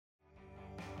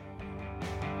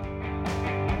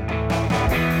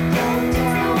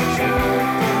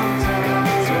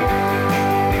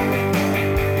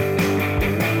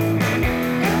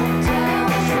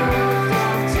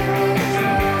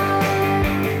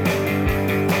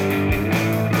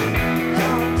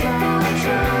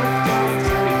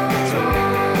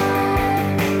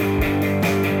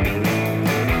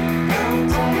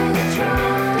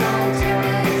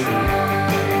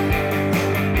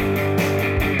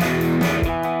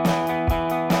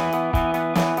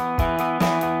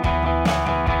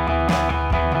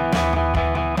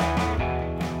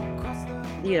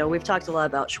 We've talked a lot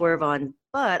about Schwervon,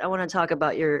 but I want to talk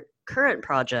about your current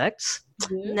projects,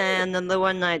 Nan and the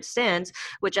One Night Stands,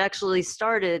 which actually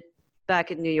started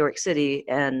back in New York City,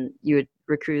 and you had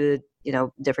recruited,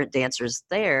 different dancers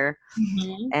there.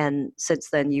 Mm-hmm. And since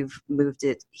then, you've moved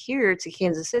it here to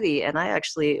Kansas City, and I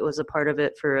actually was a part of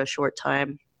it for a short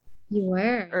time. You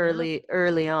were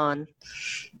early on.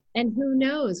 And who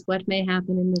knows what may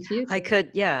happen in the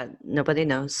future? Nobody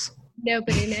knows.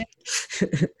 Nobody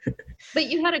knows. But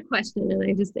you had a question and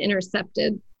I just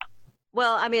intercepted.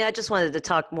 Well, I mean, I just wanted to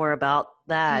talk more about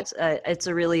that. It's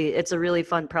a really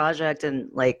fun project, and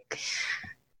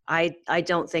I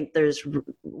don't think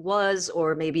was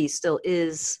or maybe still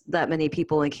is that many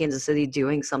people in Kansas City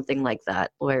doing something like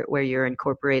that, where you're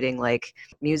incorporating like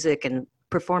music and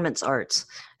performance arts,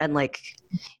 and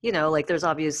there's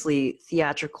obviously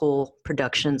theatrical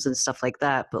productions and stuff like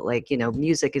that, but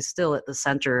music is still at the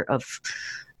center of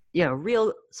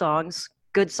real songs,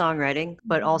 good songwriting,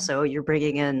 but also you're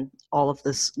bringing in all of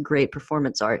this great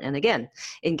performance art and again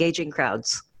engaging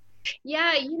crowds.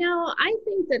 Yeah, I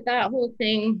think that whole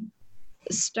thing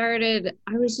started,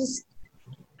 I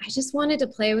just wanted to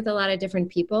play with a lot of different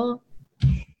people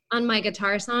on my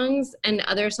guitar songs and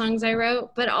other songs I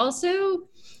wrote, but also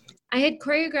I had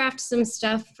choreographed some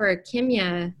stuff for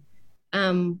Kimya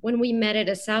when we met at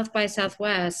a South by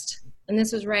Southwest, and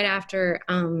this was right after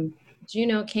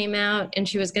Juno came out, and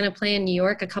she was going to play in New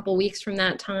York a couple weeks from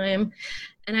that time.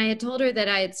 And I had told her that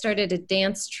I had started a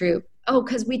dance troupe. Oh,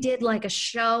 because we did like a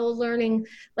show learning,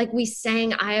 we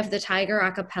sang Eye of the Tiger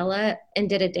a cappella and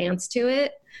did a dance to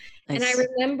it. Nice. And I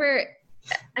remember,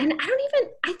 and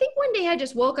I think one day I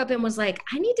just woke up and was like,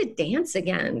 I need to dance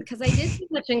again, because I did so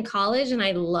much in college and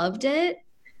I loved it.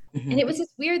 Mm-hmm. And it was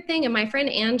this weird thing. And my friend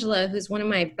Angela, who's one of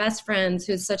my best friends,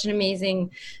 who's such an amazing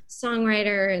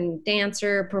songwriter and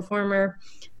dancer, performer,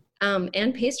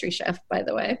 and pastry chef, by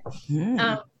the way,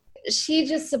 she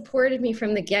just supported me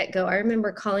from the get-go. I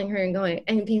remember calling her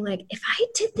and being like, if I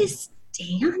did this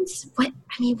dance,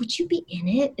 would you be in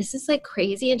it? Is this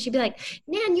crazy? And she'd be like,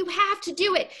 man, you have to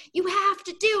do it. You have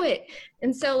to do it.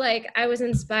 And so I was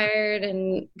inspired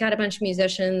and got a bunch of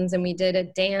musicians and we did a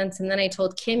dance. And then I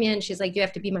told Kimya, and she's like, you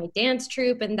have to be my dance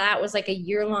troupe. And that was a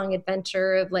year-long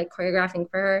adventure of choreographing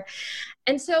for her.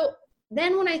 And so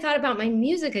then when I thought about my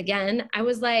music again, I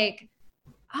was like,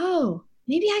 oh,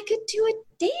 maybe I could do a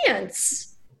dance.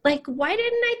 Why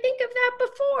didn't I think of that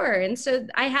before? And so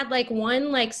I had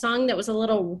one song that was a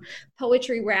little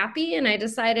poetry rappy, and I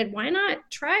decided, why not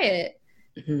try it?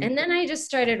 Mm-hmm. And then I just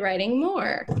started writing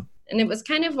more. And it's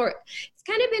kind of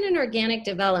been an organic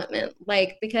development,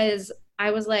 because I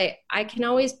was I can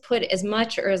always put as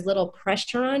much or as little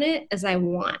pressure on it as I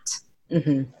want.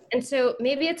 Mm-hmm. And so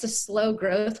maybe it's a slow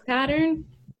growth pattern,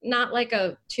 not like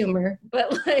a tumor,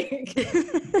 but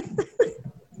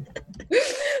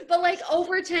but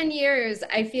over 10 years,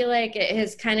 I feel like it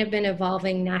has kind of been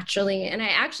evolving naturally. And I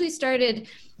actually started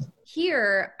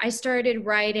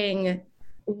writing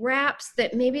raps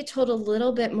that maybe told a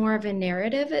little bit more of a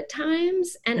narrative at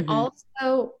times, and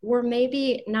also were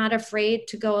maybe not afraid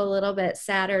to go a little bit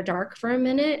sad or dark for a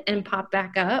minute and pop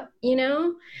back up,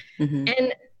 and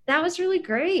that was really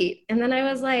great. And then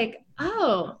I was like,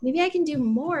 oh, maybe I can do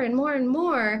more and more and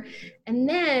more. And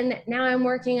then now I'm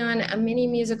working on a mini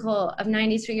musical of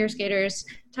 90s figure skaters,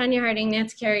 Tanya Harding,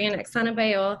 Nancy Kerrigan, Oksana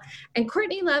Bayol, and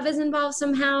Courtney Love is involved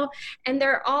somehow. And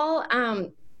they're all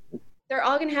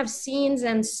going to have scenes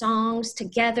and songs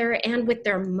together and with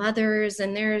their mothers.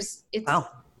 And it's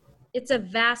a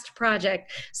vast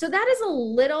project. So that is a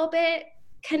little bit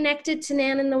connected to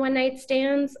Nan and the One Night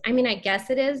Stands. I mean, I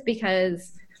guess it is,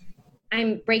 because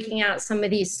I'm breaking out some of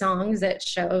these songs at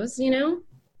shows,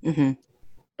 Mm-hmm.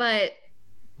 But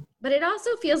it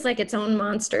also feels like its own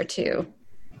monster too.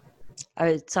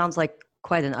 It sounds like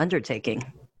quite an undertaking.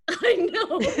 I know.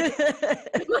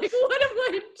 What am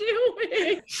I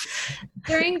doing?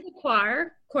 During the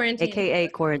quarantine. AKA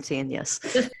quarantine, yes.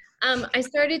 I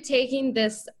started taking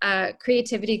this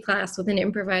creativity class with an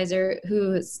improviser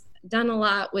who's done a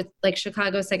lot with like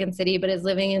Chicago Second City, but is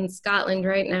living in Scotland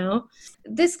right now.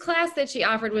 This class that she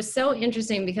offered was so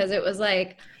interesting because it was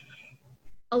like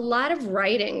a lot of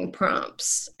writing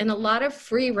prompts and a lot of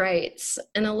free writes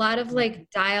and a lot of like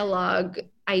dialogue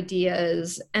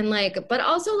ideas and like, but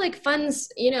also like fun,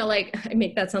 you know, like I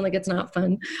make that sound like it's not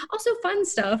fun. Also fun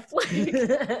stuff.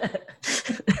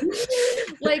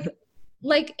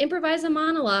 Like improvise a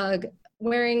monologue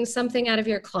wearing something out of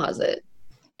your closet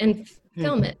and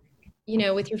film it, you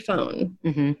know, with your phone.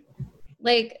 Mm-hmm.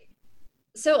 Like,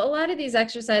 so a lot of these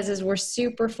exercises were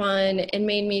super fun and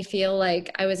made me feel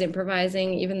like I was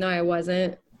improvising, even though I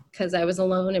wasn't, because I was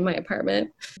alone in my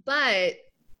apartment. But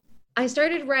I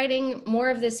started writing more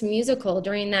of this musical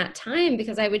during that time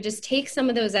because I would just take some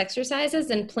of those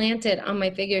exercises and plant it on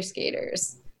my figure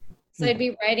skaters. So I'd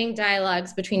be writing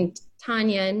dialogues between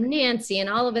Tanya and Nancy, and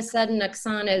all of a sudden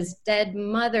Oksana's dead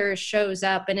mother shows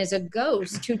up and is a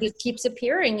ghost who just keeps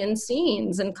appearing in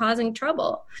scenes and causing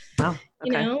trouble. Wow. Okay.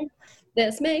 You know?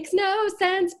 This makes no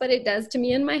sense, but it does to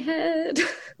me in my head.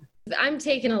 I'm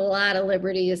taking a lot of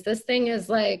liberties. This thing is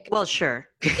like, well, sure.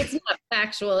 It's not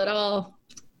factual at all.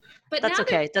 But that's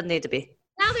okay. It doesn't need to be.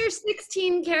 Now there's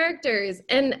 16 characters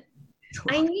and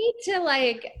I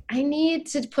need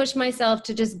to push myself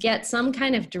to just get some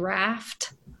kind of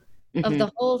draft of the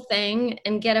whole thing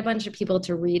and get a bunch of people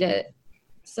to read it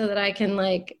so that I can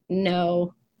like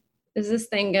know, is this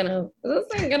thing gonna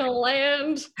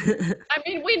land? I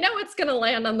mean, we know it's gonna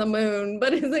land on the moon,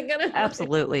 but is it gonna?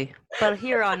 Absolutely. But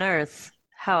here on Earth,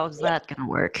 how's that gonna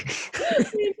work?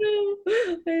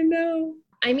 I know.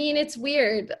 I mean, it's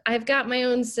weird. I've got my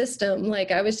own system. Like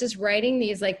I was just writing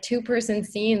these like 2-person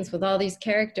scenes with all these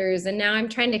characters, and now I'm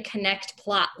trying to connect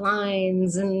plot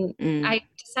lines. And I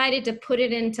decided to put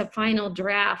it into final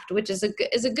draft, which is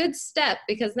a good step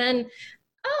because then,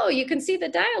 oh, you can see the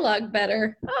dialogue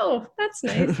better. Oh, that's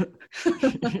nice.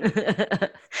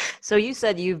 So you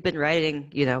said you've been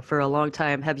writing, you know, for a long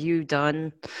time. Have you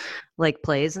done like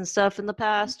plays and stuff in the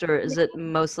past, or is it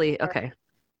mostly okay?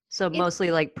 So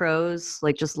mostly like prose,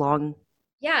 like just long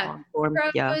form.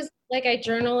 Prose, yeah. Like I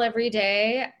journal every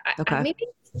day. Okay.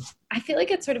 I feel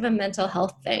like it's sort of a mental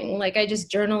health thing. Like I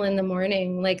just journal in the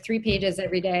morning, like 3 pages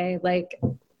every day. Like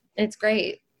it's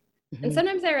great. Mm-hmm. And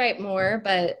sometimes I write more,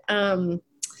 but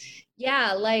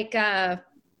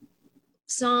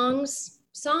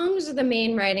songs are the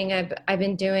main writing I've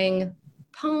been doing.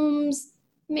 Poems,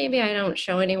 maybe I don't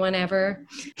show anyone ever.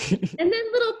 And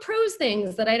then little prose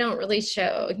things that I don't really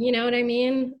show, you know what I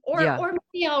mean? Or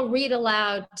maybe I'll read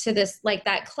aloud to this, like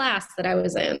that class that I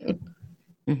was in,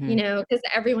 you know, because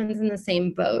everyone's in the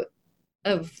same boat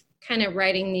of kind of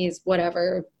writing these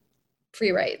whatever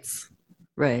free writes.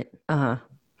 Right. Uh-huh.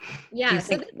 Yeah.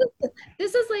 So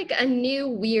this is like a new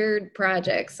weird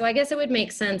project. So I guess it would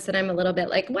make sense that I'm a little bit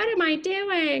like, what am I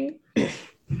doing?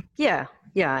 Yeah.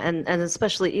 Yeah. And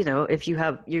especially, you know, if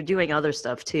you're doing other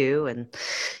stuff too and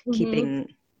keeping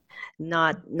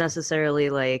not necessarily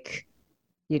like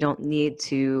you don't need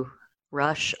to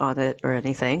rush on it or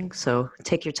anything. So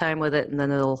take your time with it and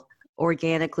then it'll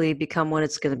organically become what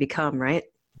it's going to become. Right.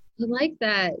 I like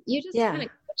that. You just kind of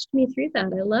coached me through that.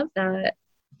 I love that.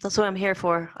 That's what I'm here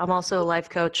for. I'm also a life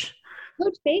coach.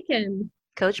 Coach Bacon.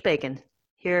 Coach Bacon.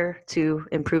 Here to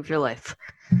improve your life.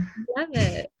 Love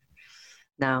it.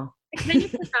 No. I kind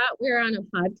of forgot we were on a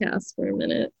podcast for a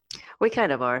minute. We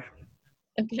kind of are.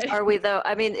 Okay. Are we though?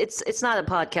 I mean, it's not a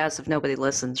podcast if nobody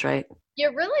listens, right?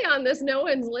 You're really on this. No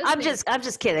one's listening. I'm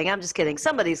just kidding.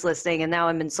 Somebody's listening and now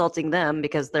I'm insulting them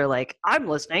because they're like, I'm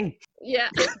listening. Yeah.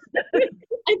 I think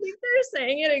they're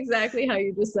saying it exactly how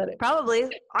you just said it. Probably.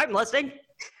 I'm listening.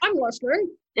 I'm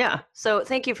listening. Yeah. So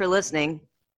thank you for listening,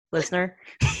 listener.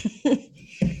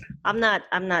 I'm not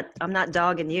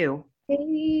dogging you.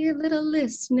 Hey, little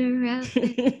listener out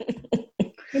there.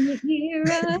 Can you hear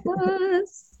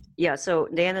us? Yeah. So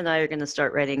Dan and I are going to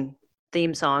start writing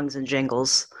theme songs and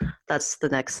jingles. That's the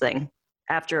next thing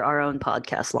after our own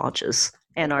podcast launches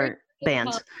and our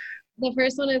band. The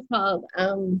first one is called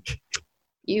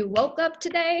You Woke Up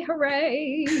Today,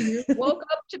 Hooray. You woke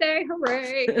up today,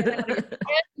 hooray. Get out of your bed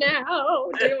now.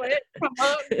 Do it. Come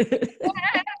on.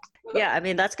 Yeah, I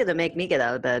mean, that's going to make me get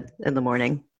out of bed in the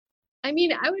morning. I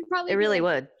mean, I would probably. It really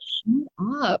would. Shut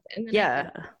up. And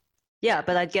then yeah,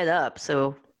 but I'd get up.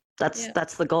 So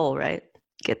that's the goal, right?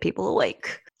 Get people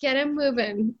awake. Get them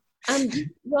moving.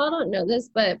 Y'all don't know this,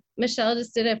 but Michelle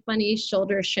just did a funny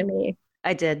shoulder shimmy.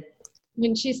 I did.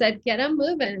 When she said, get them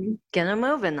moving. Get them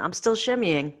moving. I'm still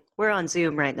shimmying. We're on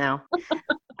Zoom right now.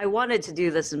 I wanted to do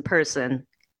this in person.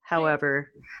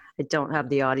 However, I don't have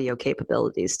the audio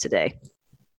capabilities today.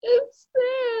 It's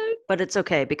sad. But it's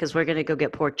okay because we're going to go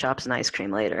get pork chops and ice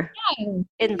cream later. Yeah.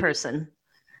 In person.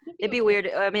 It'd be weird.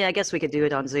 I mean, I guess we could do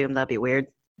it on Zoom. That'd be weird.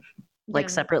 Like Yeah.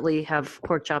 separately have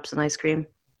pork chops and ice cream.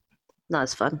 Not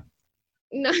as fun.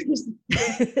 No,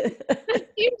 that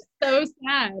seems so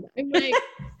sad. I'm like,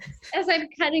 as I'm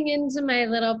cutting into my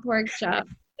little pork chop,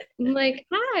 I'm like,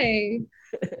 hi.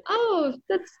 Oh,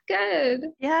 that's good.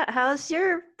 Yeah, how's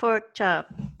your pork chop?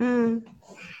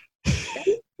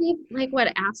 Like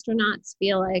what astronauts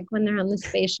feel like when they're on the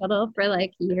space shuttle for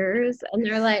like years and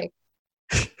they're like,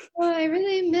 oh, I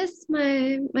really miss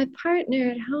my partner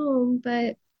at home,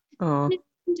 but Oh.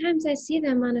 sometimes I see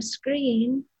them on a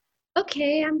screen.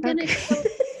 Okay, I'm gonna go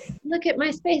look at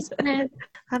my space planet.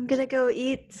 I'm gonna go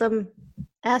eat some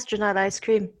astronaut ice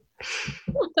cream.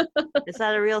 Is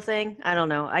that a real thing? I don't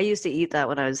know. I used to eat that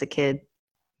when I was a kid.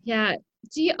 Yeah.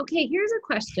 Okay, here's a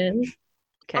question.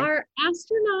 Okay. Are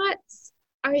astronauts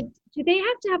do they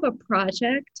have to have a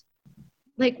project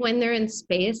like when they're in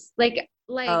space? Like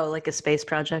like a space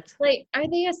project? like are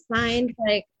they assigned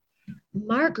like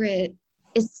Margaret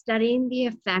is studying the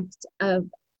effect of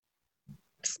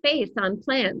space on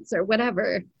plants or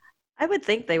whatever, I would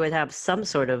think they would have some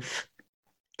sort of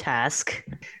task.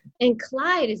 and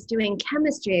Clyde is doing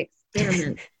chemistry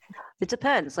experiments? It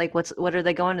depends. Like what are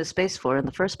they going to space for in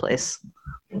the first place?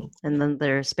 And then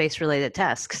their space related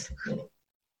tasks.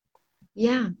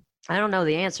 Yeah. I don't know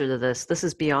the answer to this. This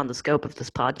is beyond the scope of this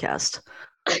podcast.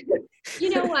 You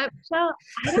know what, Michelle?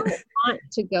 I don't want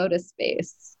to go to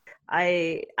space.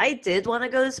 I did want to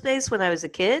go to space when I was a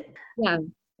kid. Yeah.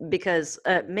 Because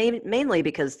mainly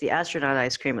because the astronaut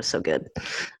ice cream was so good,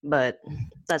 but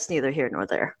that's neither here nor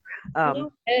there. I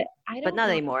don't But not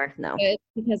want anymore. No, it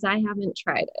because I haven't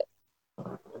tried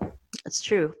it. it's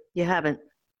true. You haven't.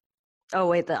 Oh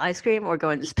wait, the ice cream or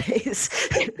going to space?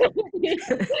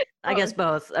 I guess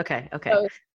both. Okay.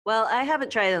 Both. Well, I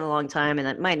haven't tried it in a long time, and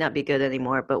it might not be good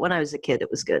anymore. But when I was a kid, it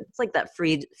was good. It's like that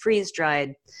freeze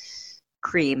dried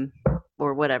cream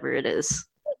or whatever it is.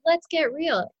 Let's get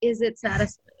real. Is it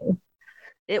satisfying?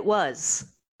 It was,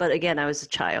 but again, I was a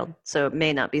child, so it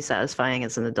may not be satisfying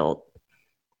as an adult.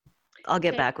 I'll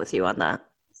get back with you on that.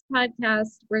 This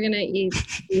podcast, we're gonna eat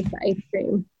ice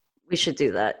cream, We should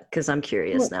do that because I'm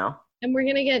curious now. and we're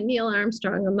gonna get Neil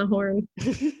Armstrong on the horn.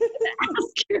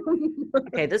 Ask him.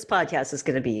 Okay, this podcast is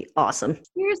going to be awesome.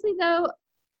 Seriously though,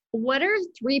 what are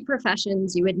 3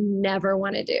 professions you would never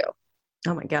want to do?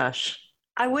 Oh my gosh.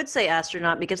 I would say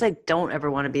astronaut because I don't ever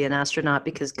want to be an astronaut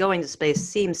because going to space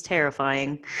seems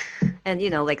terrifying. And,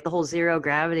 like the whole zero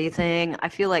gravity thing, I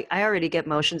feel like I already get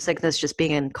motion sickness just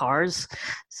being in cars.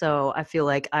 So I feel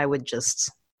like I'd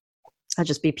just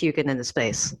be puking into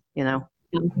space,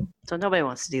 So nobody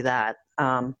wants to do that.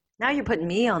 Now you're putting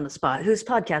me on the spot. Whose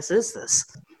podcast is this?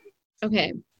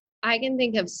 Okay, I can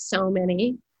think of so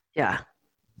many. Yeah.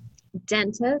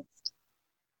 Dentist,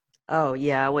 Oh,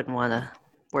 yeah. I wouldn't want to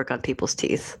work on people's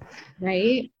teeth.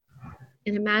 right?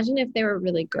 And imagine if they were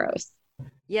really gross.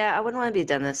 Yeah, I wouldn't want to be a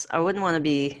dentist. I wouldn't want to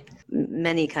be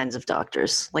many kinds of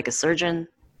doctors, like a surgeon.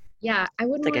 Yeah, I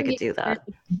wouldn't I think I want could to do that.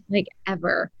 like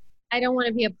ever. I don't want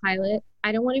to be a pilot.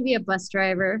 I don't want to be a bus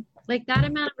driver. Like that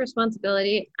amount of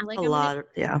responsibility. I'm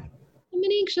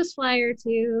an anxious flyer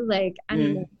too. Like I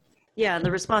don't know. Yeah, and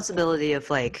the responsibility of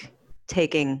like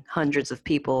taking hundreds of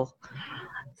people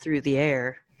through the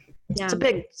air. Yeah, It's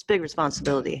a big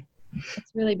responsibility.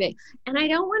 it's really big. And I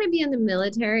don't want to be in the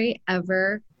military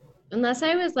ever, unless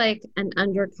I was like an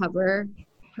undercover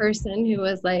person who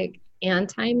was like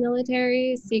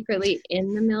anti-military, secretly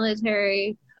in the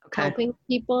military, Okay. helping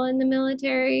people in the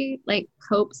military, like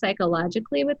cope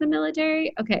psychologically with the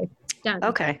military. Okay, done.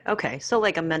 Okay. So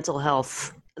like a mental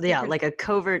health, like a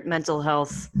covert mental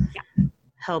health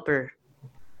helper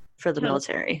for the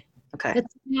military. Okay. But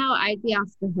now I'd be off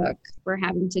the hook for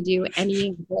having to do any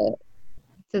of the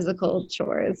physical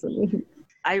chores.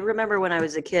 I remember when I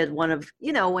was a kid, when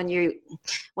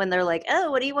they're like,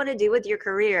 oh, what do you want to do with your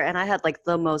career? And I had like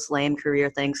the most lame career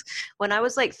things. When I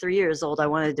was like 3 years old, I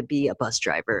wanted to be a bus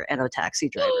driver and a taxi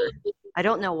driver. I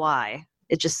don't know why.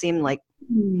 It just seemed like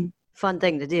fun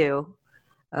thing to do.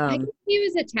 I think he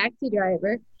was a taxi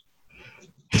driver.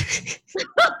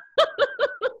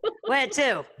 Where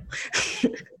to?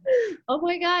 Oh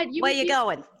my God. Where you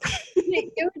going?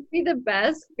 It would be the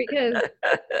best because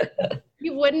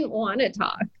you wouldn't want to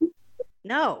talk.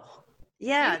 No.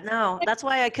 Yeah, no. That's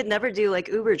why I could never do like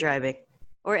Uber driving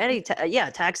or any,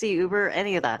 taxi, Uber,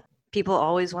 any of that. People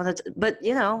always wanted to, but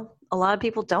a lot of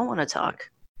people don't want to talk.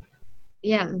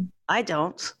 Yeah. I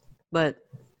don't, but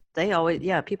They always,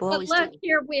 people But always look, do.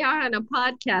 here we are on a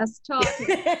podcast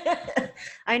talking.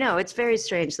 I know, it's very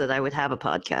strange that I would have a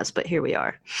podcast, but here we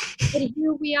are. But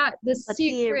here we are. The But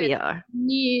here we secret are.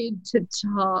 need to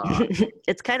talk.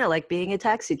 It's kind of like being a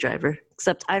taxi driver,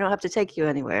 except I don't have to take you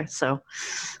anywhere, so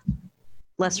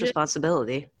less Just-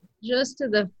 responsibility. Just to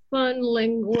the fun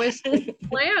linguistic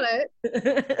planet.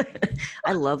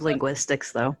 I love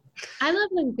linguistics, though. I love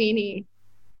linguine.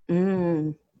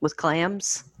 With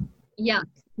clams? Yuck.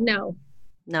 No.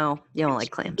 No, you don't like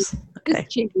clams. Okay.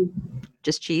 Just cheese.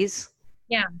 Just cheese?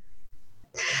 Yeah.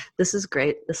 This is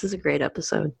great. This is a great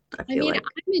episode. I I mean, like.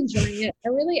 I'm enjoying it. I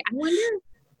wonder,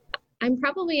 I'm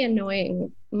probably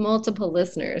annoying multiple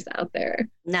listeners out there.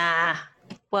 Nah.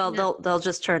 Well, No. they'll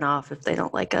just turn off if they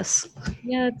don't like us.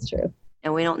 Yeah, that's true.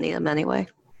 And we don't need them anyway.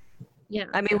 Yeah.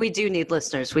 I mean, we do need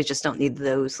listeners. We just don't need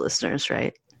those listeners,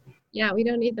 right? Yeah, we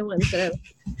don't need the ones that are,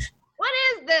 what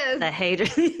is this? The hater.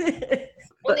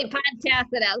 Only podcast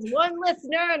that has one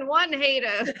listener and one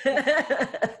hater.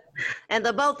 And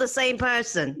they're both the same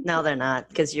person. No, they're not,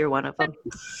 because you're one of them.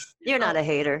 You're not a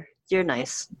hater. You're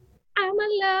nice. I'm a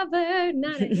lover,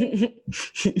 not a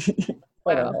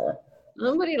Wow.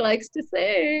 Somebody likes to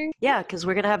sing. Yeah, because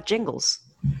we're going to have jingles.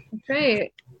 That's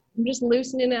right. I'm just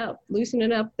loosening up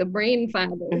the brain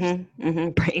fibers.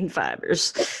 Brain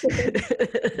fibers.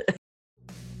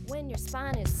 When your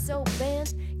spine is so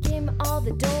bent, give 'em all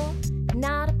the door,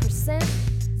 not a percent.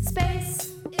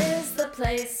 Space is the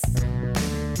place.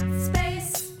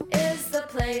 Space is the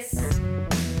place.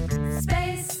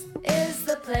 Space is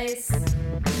the place.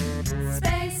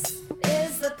 Space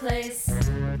is the place.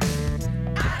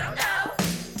 I don't know.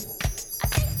 I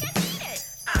think I need it.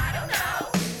 I don't know.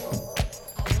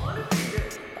 I wanna read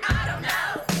it. I don't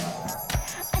know.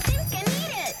 I think I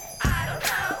need it. I don't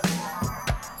know.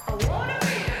 I wanna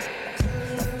read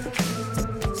it.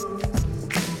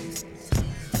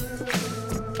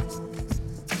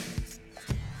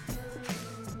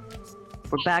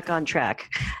 We're back on track.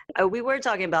 We were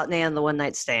talking about Nan the One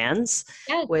Night Stands,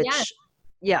 Yes, which,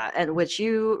 yes. and which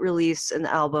you released an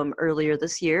album earlier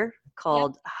this year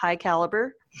called High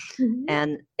Caliber, Mhm.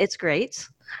 and it's great.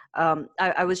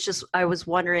 I was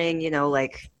wondering,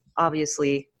 like,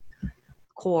 obviously,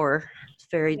 core,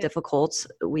 very Yeah. difficult.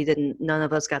 None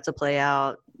of us got to play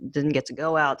out, didn't get to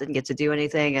go out, didn't get to do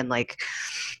anything, and like,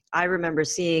 I remember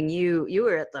seeing you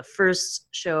were at the first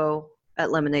show at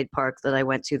Lemonade Park that I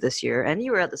went to this year, and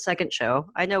you were at the second show.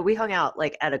 I know we hung out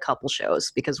like at a couple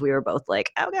shows because we were both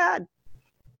like, oh God,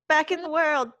 back in the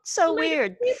world. So Oh my God,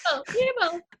 weird.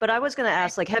 People. But I was going to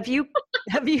ask, like, have you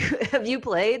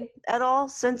played at all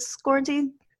since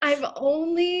quarantine? I've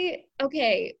only,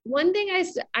 one thing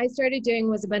I started doing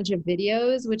was a bunch of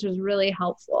videos, which was really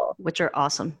helpful. Which are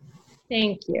awesome.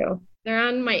 Thank you. They're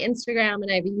on my Instagram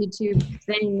and I have a YouTube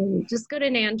thing. Just go to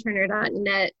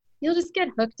nanturner.net. You'll just get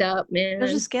hooked up, man. You'll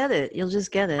just get it.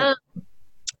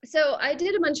 So I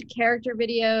did a bunch of character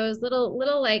videos,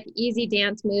 little like easy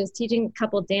dance moves, teaching a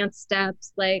couple dance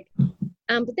steps, like,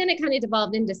 but then it kind of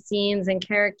devolved into scenes and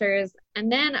characters.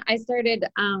 And then I started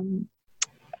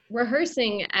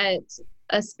rehearsing at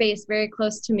a space very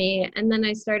close to me. And then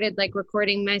I started like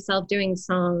recording myself doing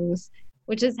songs,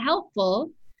 which is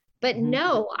helpful. But Mhm.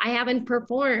 no, I haven't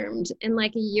performed in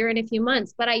like a year and a few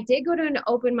months. But I did go to an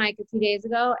open mic a few days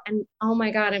ago, and oh my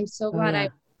God, I'm so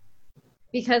glad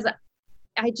because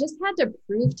I just had to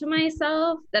prove to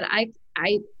myself that I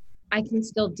can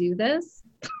still do this.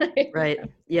 Right.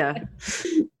 Yeah.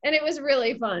 And it was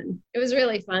really fun. It was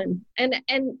really fun. And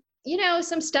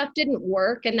some stuff didn't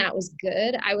work, and that was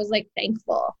good. I was like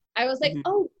thankful. I was like, Mhm.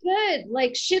 oh, good.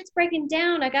 Like shit's breaking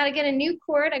down. I got to get a new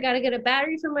cord. I got to get a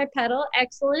battery for my pedal.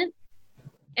 Excellent.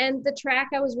 And the track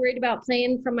I was worried about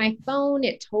playing from my phone,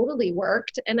 it totally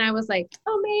worked. And I was like,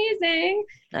 amazing.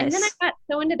 Nice. And then I got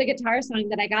so into the guitar song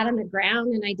that I got on the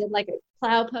ground and I did like a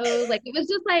plow pose. Like it was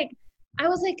just like, I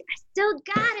was like, I still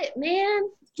got it, man.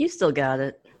 You still got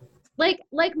it. Like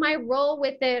my role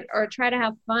with it or try to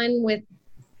have fun with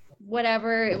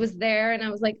whatever, it was there. And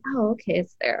I was like, oh, okay,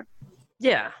 it's there.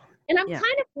 Yeah. And I'm Yeah.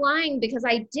 kind of lying because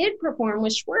I did perform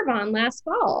with Schwervon last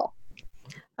fall.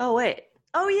 Oh, wait.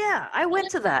 Oh, yeah. I went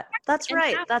to that. That's And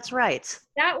right. that- That's right.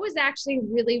 That was actually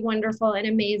really wonderful and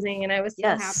amazing. And I was so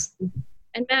Yes. happy.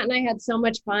 And Matt and I had so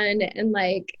much fun. And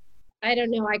like, I don't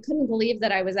know, I couldn't believe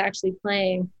that I was actually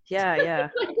playing. Yeah. Yeah.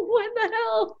 Like, what the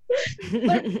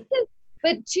hell?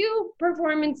 But 2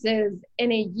 performances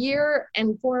in a year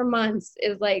and 4 months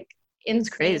is like insane. It's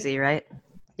crazy, right?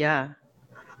 Yeah.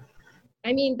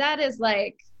 I mean, that is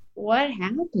like, what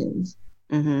happened?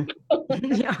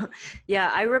 Mm-hmm.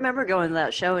 Yeah. I remember going to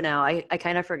that show now. I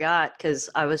kind of forgot because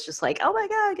I was just like, oh my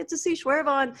God, I get to see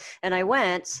Schwervon. And I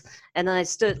went, and then I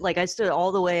stood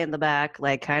all the way in the back,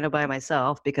 like kind of by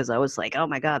myself because I was like, oh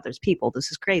my God, there's people.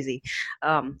 This is crazy.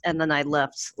 And then I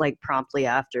left like promptly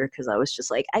after because I was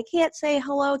just like, I can't say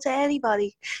hello to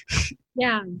anybody.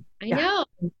 Yeah, I know.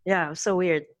 Yeah, it was so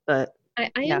weird. But I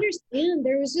understand.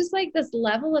 There was just like this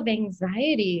level of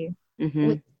anxiety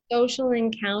with social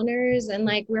encounters, and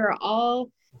like we were all,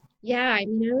 I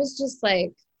was just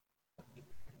like,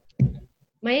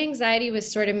 my anxiety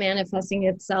was sort of manifesting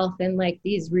itself in like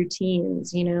these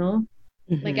routines,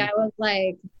 like I was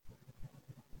like,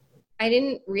 I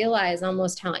didn't realize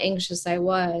almost how anxious I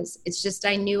was. It's just,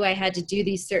 I knew I had to do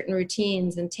these certain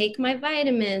routines and take my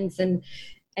vitamins and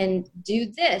do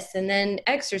this and then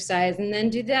exercise and then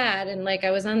do that. And like,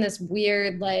 I was on this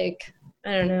weird, like,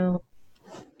 I don't know.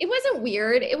 It wasn't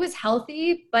weird. It was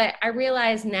healthy, but I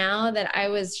realize now that I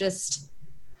was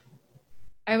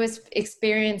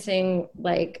experiencing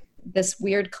like this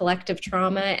weird collective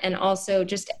trauma and also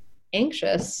just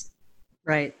anxious.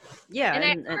 Right. Yeah.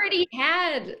 And I already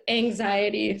had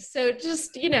anxiety. So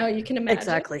just, you can imagine.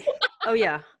 Exactly. Oh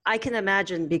yeah. I can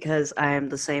imagine because I am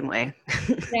the same way.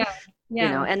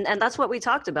 Yeah. And that's what we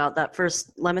talked about that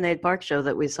first Lemonade Park show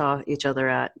that we saw each other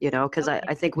at, because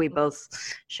I think we both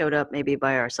showed up maybe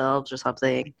by ourselves or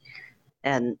something.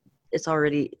 And it's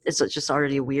just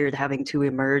already weird having to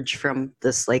emerge from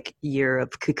this like year of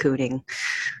cocooning.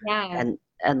 Yeah.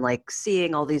 And like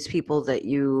seeing all these people that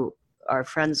you are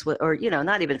friends with, or,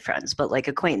 not even friends, but like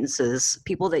acquaintances,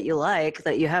 people that you like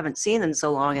that you haven't seen in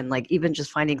so long. And like, even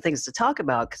just finding things to talk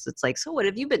about. Cause it's like, so what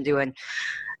have you been doing?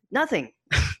 Nothing.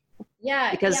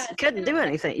 Yeah. Because you couldn't do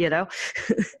anything, Like,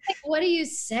 what do you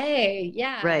say?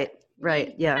 Yeah.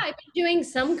 Right. Yeah. I've been doing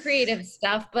some creative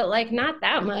stuff, but like not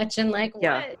that much. And like,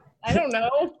 what? I don't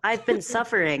know. I've been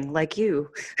suffering like you.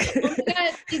 Oh my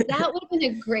God, that would have been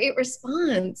a great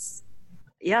response.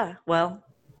 Yeah. Well,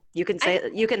 you can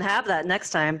you can have that next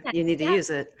time. You need to use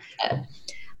it.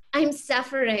 I'm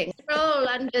suffering. Roll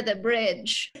under the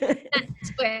bridge.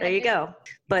 There you go.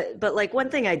 But like one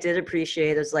thing I did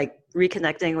appreciate is like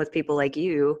reconnecting with people like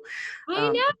you.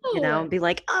 I know. And be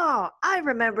like, oh, I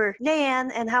remember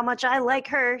Nan and how much I like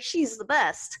her. She's the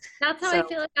best. That's how I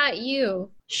feel about you.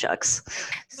 Shucks.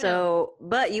 So,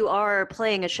 but you are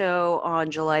playing a show on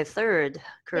July 3rd,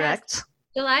 correct? Yes.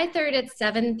 July 3rd at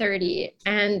 7:30.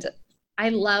 And I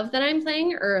love that I'm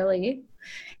playing early.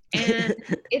 And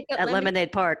it's at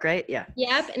Lemonade Park, right? Yeah.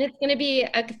 Yep. And it's going to be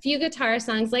a few guitar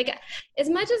songs. Like, as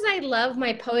much as I love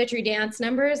my poetry dance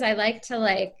numbers, I like to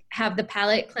like have the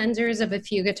palate cleansers of a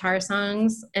few guitar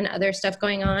songs and other stuff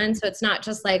going on. So it's not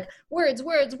just like words.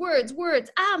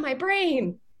 Ah, my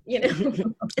brain.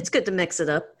 It's good to mix it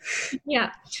up.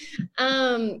 Yeah.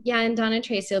 And Donna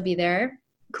Tracy will be there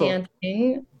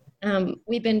dancing.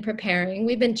 We've been preparing.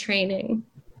 We've been training.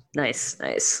 Nice.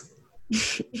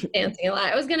 Dancing a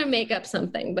lot. I was gonna make up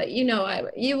something, but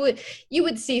you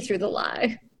would see through the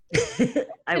lie.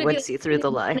 I would see through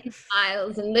the lie.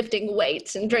 Miles and lifting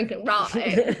weights and drinking raw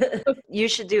egg. You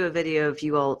should do a video of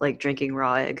you all like drinking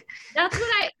raw egg. That's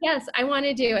what I want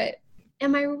to do it.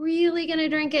 Am I really gonna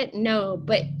drink it? No,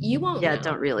 but you won't. Yeah, know.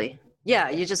 Don't really. Yeah,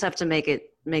 you just have to make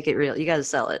it real. You got to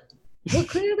sell it. Well,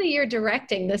 clearly you're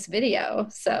directing this video,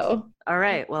 so. All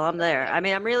right. Well, I'm there. I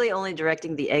mean, I'm really only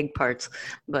directing the egg parts,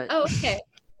 but. Oh, okay.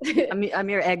 I'm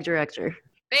your egg director.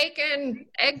 Bacon,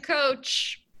 egg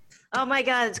coach. Oh my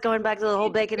God, it's going back to the whole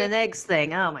bacon and eggs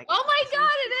thing. Oh my God. Oh my God,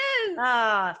 it is.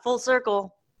 Ah, full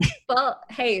circle. Well,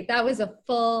 hey, that was a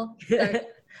full circle.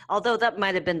 Although that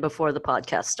might have been before the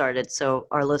podcast started, so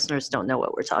our listeners don't know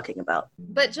what we're talking about.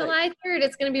 But July 3rd,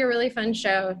 it's going to be a really fun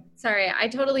show. Sorry, I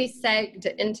totally segged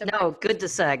into. No, good to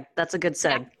seg. That's a good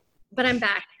seg. Yeah, but I'm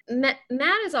back. Matt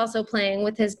is also playing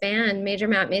with his band, Major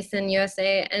Matt Mason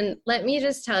USA, and let me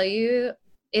just tell you,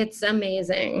 it's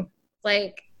amazing.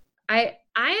 Like, I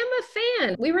am a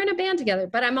fan. We were in a band together,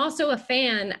 but I'm also a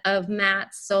fan of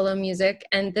Matt's solo music,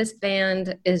 and this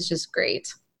band is just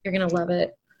great. You're going to love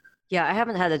it. Yeah, I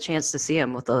haven't had a chance to see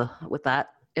him with that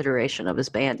iteration of his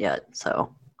band yet.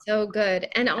 So good.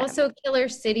 And also Killer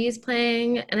City's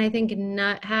playing, and I think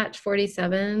Nuthatch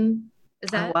 47.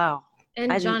 Is that? Oh, wow.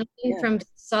 And Jonathan from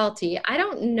Salty. I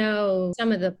don't know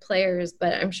some of the players,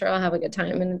 but I'm sure I'll have a good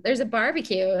time. And there's a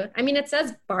barbecue. I mean, it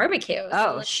says barbecue.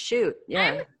 Oh, shoot. Yeah.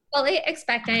 I'm fully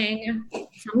expecting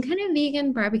some kind of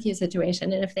vegan barbecue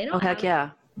situation. And if they don't heck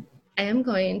yeah. I am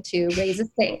going to raise a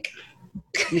stink.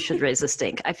 You should raise a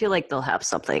stink. I feel like they'll have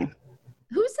something.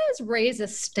 Who says raise a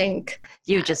stink?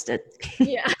 You just did.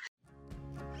 Yeah.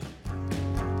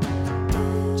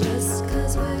 Just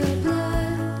 'cause we're blood.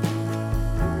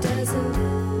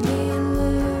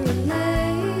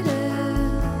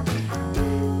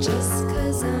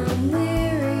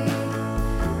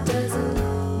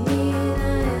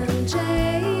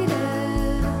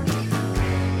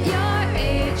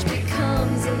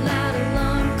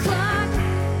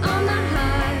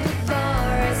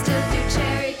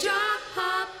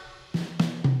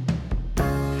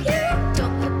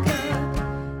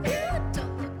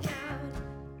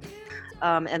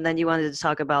 And then you wanted to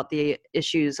talk about the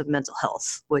issues of mental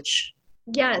health, which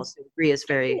I Yes, also agree is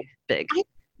very big. I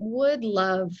would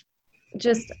love,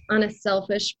 just on a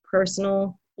selfish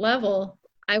personal level,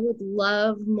 I would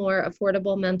love more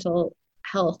affordable mental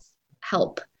health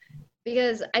help,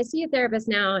 because I see a therapist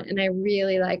now and I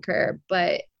really like her,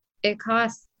 but it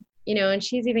costs, and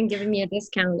she's even given me a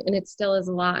discount and it still is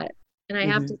a lot. And I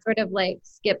have to sort of like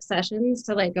skip sessions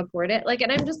to like afford it. Like,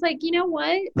 and I'm just like, you know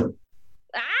what?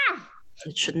 Ah,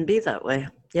 It shouldn't be that way.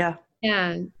 Yeah.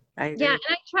 yeah. I agree. Yeah,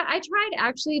 and I tried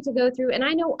actually to go through, and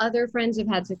I know other friends have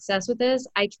had success with this.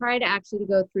 I tried actually to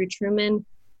go through Truman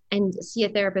and see a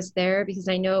therapist there, because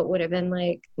I know it would have been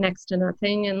like next to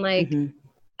nothing, and like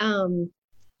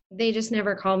they just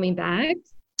never called me back.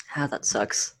 That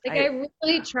sucks. Like I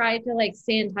really tried to like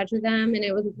stay in touch with them, and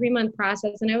it was a 3-month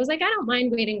process, and I was like, I don't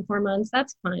mind waiting 4 months,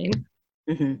 that's fine.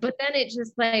 But then it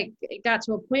just like it got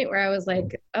to a point where I was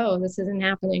like, oh, this isn't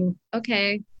happening.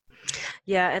 Okay.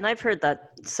 Yeah, and I've heard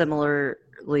that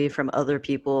similarly from other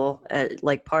people.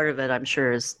 Like part of it, I'm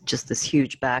sure, is just this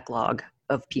huge backlog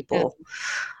of people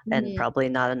and probably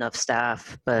not enough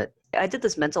staff. But I did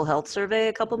this mental health survey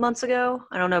a couple months ago.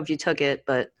 I don't know if you took it,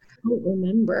 but I don't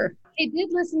remember. I did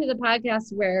listen to the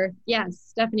podcast where, yes,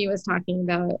 Stephanie was talking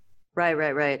about.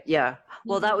 Right. Yeah.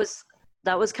 Well, that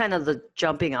was kind of the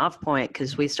jumping off point,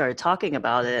 because we started talking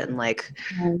about it and like,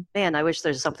 man, I wish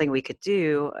there's something we could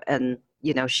do. And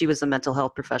she was a mental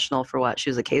health professional for what? She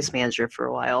was a case manager for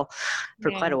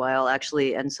quite a while,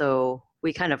 actually. And so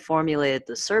we kind of formulated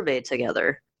the survey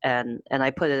together, and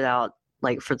I put it out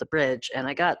like for the Bridge, and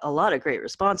I got a lot of great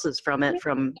responses from it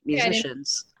from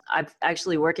musicians. I'm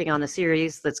actually working on a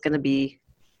series that's going to be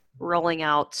rolling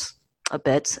out a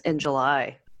bit in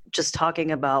July, just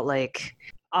talking about like,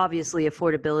 obviously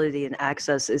affordability and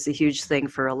access is a huge thing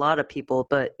for a lot of people,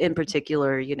 but in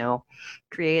particular,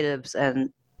 creatives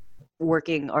and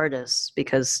working artists,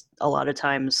 because a lot of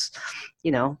times,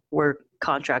 we're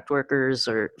contract workers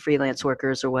or freelance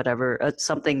workers or whatever. It's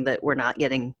something that we're not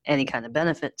getting any kind of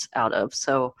benefits out of.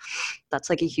 So that's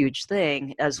like a huge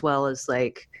thing, as well as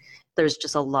like, there's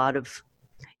just a lot of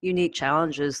unique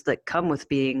challenges that come with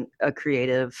being a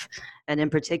creative. And in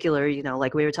particular,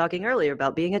 like we were talking earlier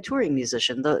about being a touring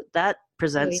musician, that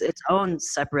presents its own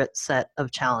separate set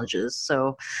of challenges.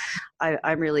 So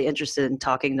I'm really interested in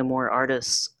talking to more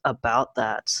artists about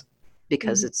that,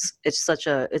 because it's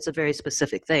a very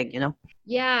specific thing,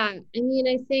 Yeah. I mean,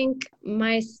 I think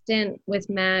my stint with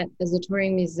Matt as a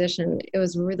touring musician, it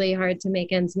was really hard to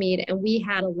make ends meet. And we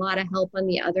had a lot of help on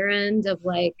the other end of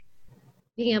like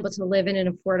being able to live in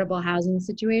an affordable housing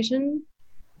situation,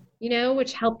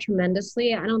 which helped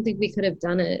tremendously. I don't think we could have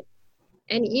done it.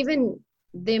 And even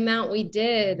the amount we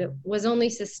did was only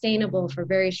sustainable for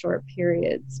very short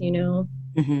periods,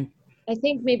 I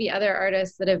think maybe other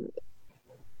artists that have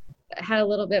had a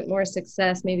little bit more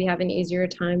success maybe have an easier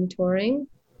time touring.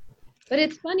 But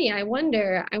it's funny, I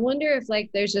wonder if like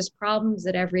there's just problems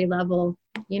at every level,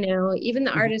 even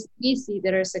the artists we see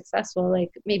that are successful, like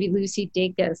maybe Lucy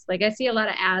Dacus. Like I see a lot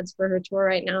of ads for her tour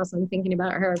right now, so I'm thinking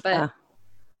about her. But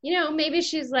maybe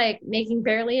she's like making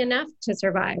barely enough to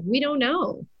survive. We don't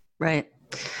know. Right.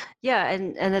 Yeah,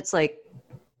 and it's like,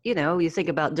 you think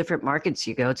about different markets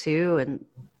you go to, and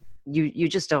you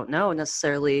just don't know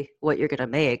necessarily what you're going to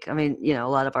make. I mean, a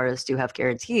lot of artists do have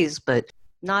guarantees, but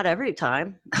not every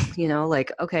time.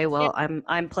 Like, okay, well,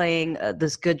 I'm playing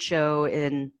this good show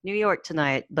in New York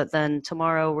tonight, but then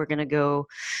tomorrow we're going to go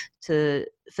to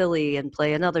Philly and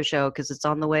play another show because it's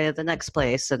on the way to the next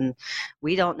place, and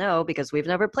we don't know because we've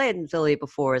never played in Philly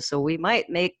before, so we might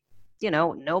make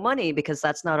no money because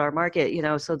that's not our market.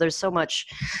 So there's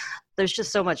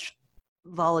just so much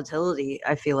volatility,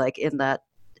 I feel like, in that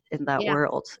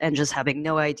world, and just having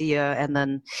no idea. And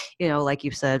then like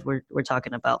you said, we're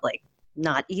talking about like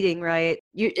not eating right.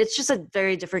 It's just a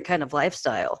very different kind of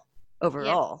lifestyle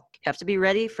overall. You have to be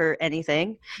ready for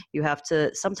anything. You have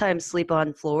to sometimes sleep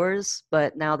on floors,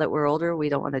 but now that we're older, we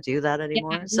don't want to do that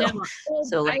anymore.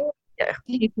 So like,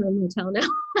 pay for a motel now.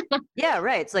 Yeah,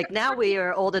 right. It's like now we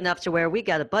are old enough to where we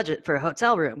got a budget for a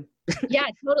hotel room. Yeah,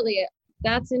 totally.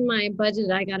 That's in my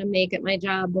budget I got to make at my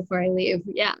job before I leave.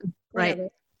 Yeah. Whatever.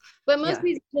 Right. But most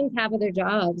musicians have other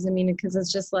jobs. I mean, because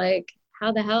it's just like,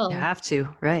 how the hell? You have to,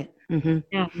 right.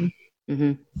 Yeah.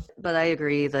 But I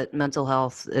agree that mental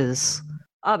health is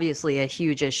obviously a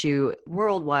huge issue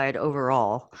worldwide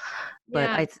overall.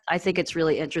 But I think it's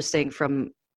really interesting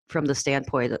from the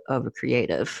standpoint of a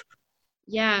creative.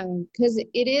 Yeah, because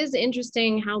it is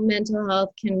interesting how mental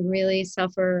health can really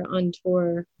suffer on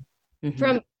tour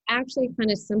from actually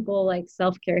kind of simple like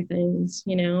self-care things,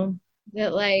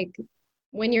 that like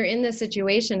when you're in this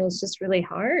situation, it's just really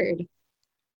hard.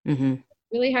 Mm-hmm.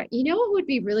 Really hard. You know what would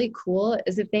be really cool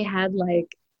is if they had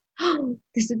like, oh,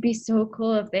 this would be so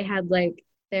cool if they had like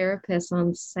therapists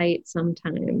on site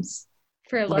sometimes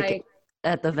for Like like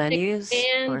at the venues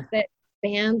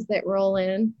bands or that roll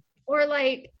in. Or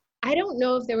like, I don't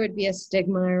know if there would be a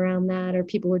stigma around that or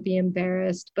people would be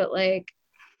embarrassed, but like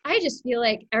I just feel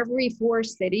like every 4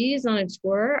 cities on a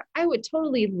tour, I would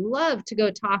totally love to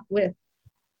go talk with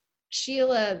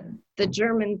Sheila, the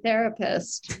German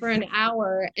therapist, for an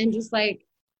hour and just like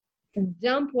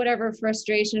dump whatever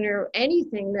frustration or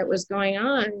anything that was going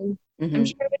on. I'm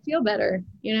sure I would feel better,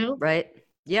 you know? right?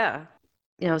 Yeah.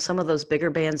 You know, some of those bigger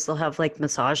bands, they'll have like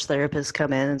massage therapists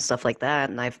come in and stuff like that.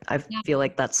 And I feel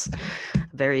like that's a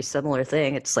very similar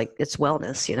thing. It's like, it's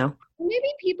wellness, you know? Maybe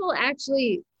people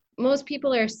actually, most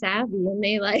people are savvy and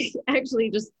they like actually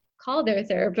just call their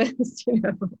therapist, you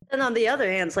know? And on the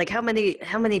other hand, it's like how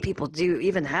many people do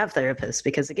even have therapists?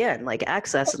 Because again, like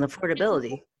access and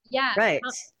affordability. Yeah. Right.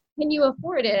 Can you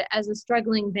afford it as a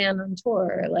struggling band on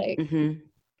tour? Like,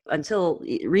 Until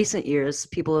recent years,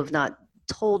 people have not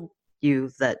told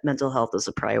you that mental health is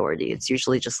a priority. It's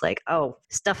usually just like, oh,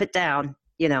 stuff it down,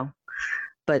 you know.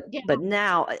 But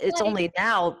now it's only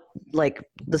now like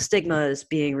the stigma is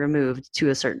being removed to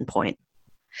a certain point.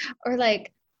 Or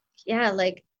like, yeah,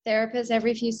 like therapists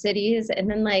every few cities and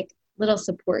then like little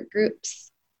support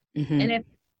groups. And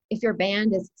if your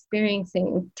band is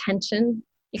experiencing tension,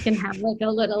 you can have like a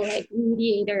little like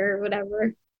mediator or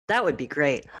whatever. That would be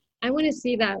great. I want to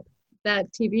see that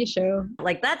TV show.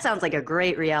 Like that sounds like a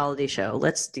great reality show.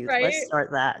 Let's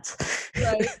start that.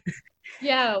 Right.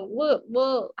 Yeah,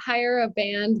 we'll hire a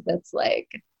band that's like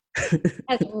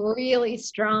has really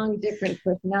strong different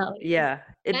personalities. Yeah.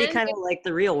 It'd be kind of like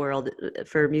the real world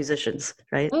for musicians,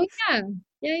 right? Oh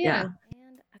yeah.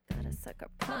 And I got a sucker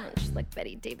punch like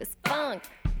Betty Davis funk.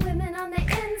 Women on the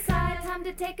inside, time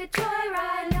to take a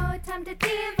joyride. No time to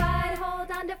divide,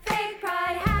 hold on to fake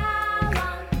pride. How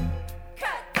long?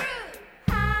 Cut through.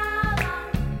 How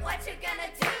long? What you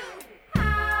gonna do?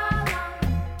 How long?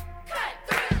 Cut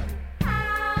through.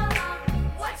 How long?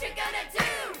 What you gonna do?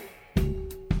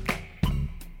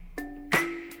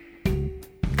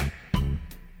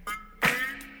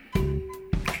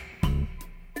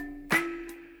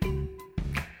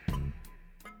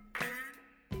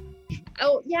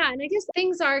 Oh yeah, and I guess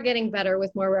things are getting better with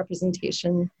more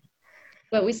representation,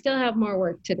 but we still have more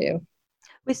work to do.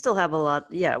 We still have a lot.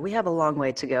 Yeah, we have a long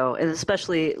way to go. And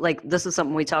especially like this is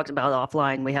something we talked about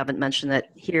offline. We haven't mentioned it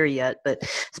here yet, but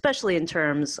especially in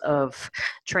terms of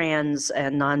trans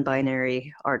and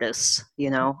non-binary artists, you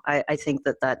know, I think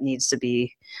that needs to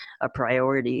be a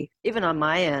priority. Even on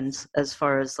my end, as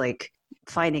far as like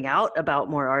finding out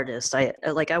about more artists, I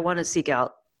want to seek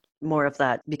out more of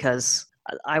that because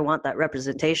I want that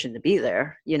representation to be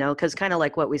there, you know, because kind of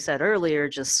like what we said earlier,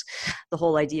 just the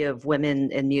whole idea of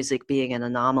women in music being an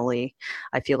anomaly,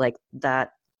 I feel like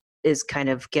that is kind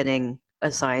of getting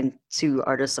assigned to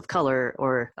artists of color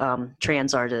or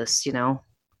trans artists, you know,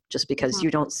 just because you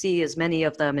don't see as many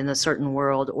of them in a certain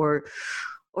world or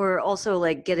also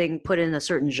like getting put in a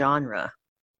certain genre.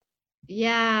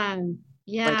 Yeah.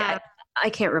 Like I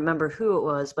can't remember who it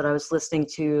was, but I was listening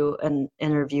to an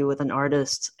interview with an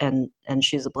artist and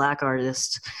she's a Black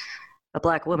artist, a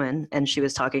Black woman. And she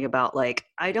was talking about like,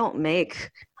 I don't make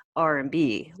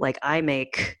R&B, like I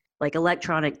make like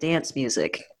electronic dance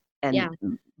music.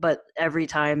 But every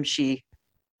time she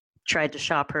tried to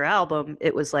shop her album,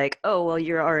 it was like, oh, well,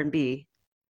 you're R&B.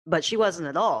 But she wasn't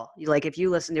at all. Like if you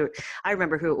listen to it, I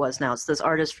remember who it was now. It's this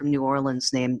artist from New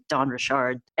Orleans named Dawn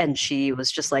Richard. And she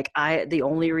was just like, the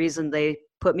only reason they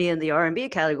put me in the R&B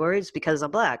category is because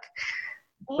I'm Black,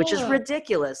 which is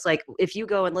ridiculous. Like if you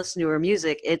go and listen to her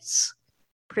music, it's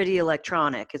pretty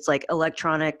electronic. It's like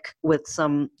electronic with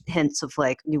some hints of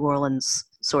like New Orleans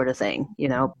sort of thing, you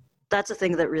know? That's a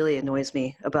thing that really annoys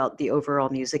me about the overall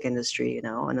music industry, you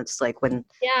know, and it's like when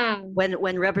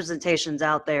representation's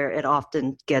out there, it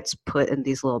often gets put in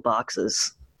these little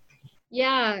boxes.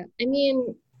 Yeah. I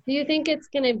mean, do you think it's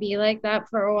going to be like that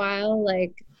for a while?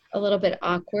 Like a little bit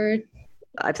awkward?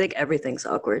 I think everything's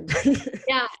awkward.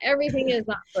 Yeah, everything is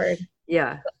awkward.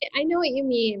 Yeah. I know what you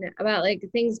mean about like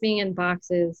things being in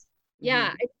boxes. Yeah.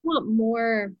 I just want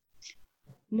more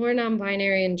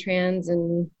non-binary and trans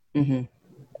and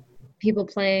people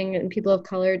playing and people of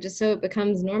color just so it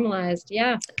becomes normalized.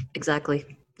 Yeah. Exactly.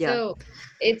 Yeah. So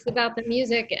it's about the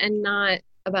music and not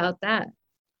about that.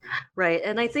 Right.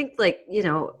 And I think like, you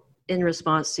know, in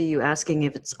response to you asking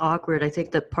if it's awkward, I think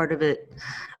that part of it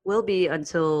will be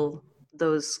until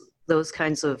those those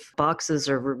kinds of boxes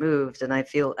are removed. And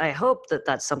I hope that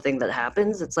that's something that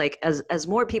happens. It's like as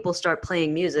more people start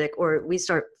playing music, or we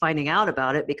start finding out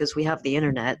about it because we have the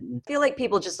internet, and I feel like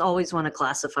people just always want to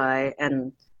classify,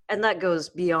 and that goes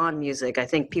beyond music. I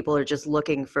think people are just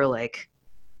looking for like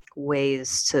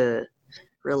ways to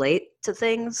relate to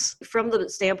things from the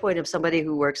standpoint of somebody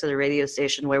who works at a radio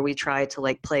station where we try to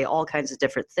like play all kinds of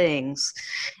different things,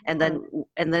 and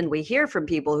then we hear from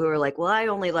people who are like, well, I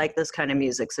only like this kind of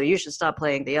music, so you should stop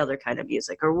playing the other kind of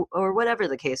music, or whatever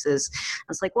the case is.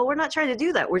 It's like, well, we're not trying to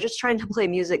do that. We're just trying to play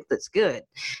music that's good,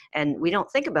 and we don't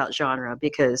think about genre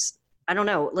because I don't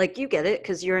know, like you get it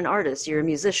because you're an artist, you're a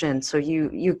musician, so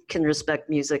you can respect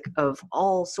music of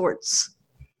all sorts.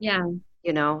 Yeah.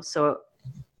 You know, so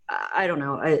I don't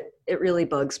know. It really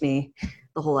bugs me,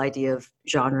 the whole idea of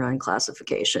genre and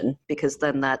classification, because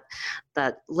then that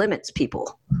limits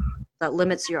people, that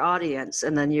limits your audience.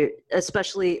 And then you're,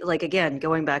 especially like, again,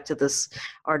 going back to this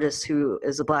artist who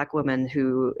is a Black woman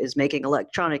who is making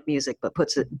electronic music, but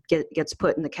gets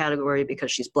put in the category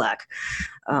because she's Black.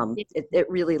 It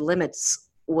really limits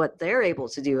what they're able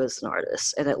to do as an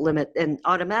artist, and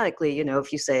automatically, you know,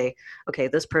 if you say, okay,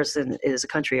 this person is a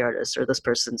country artist or this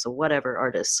person's a whatever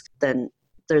artist, then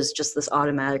there's just this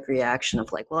automatic reaction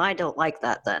of like, well, I don't like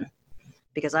that then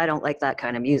because I don't like that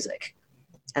kind of music,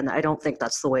 and I don't think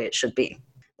that's the way it should be.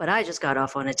 But I just got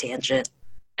off on a tangent.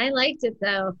 I liked it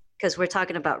though, because we're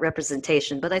talking about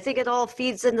representation, but I think it all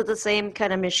feeds into the same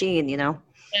kind of machine, you know.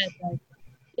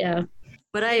 Yeah.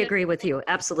 But I agree with you.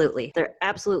 Absolutely. There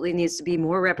absolutely needs to be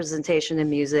more representation in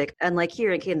music. And like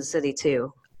here in Kansas City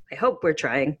too. I hope we're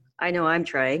trying. I know I'm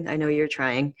trying. I know you're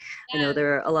trying. Yeah. I know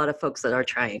there are a lot of folks that are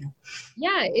trying.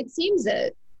 Yeah, it seems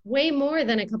it way more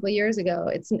than a couple of years ago.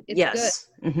 It's yes.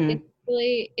 good. Mm-hmm.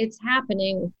 It's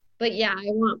happening. But yeah, I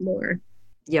want more.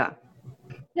 Yeah.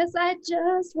 Because I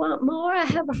just want more. I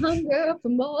have a hunger for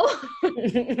more.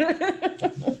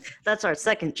 That's our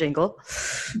second jingle.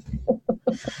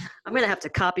 I'm going to have to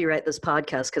copyright this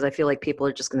podcast because I feel like people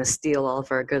are just going to steal all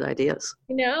of our good ideas.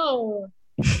 No.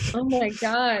 Oh my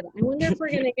God. I wonder if we're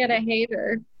going to get a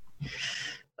hater.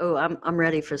 Oh, I'm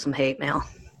ready for some hate mail.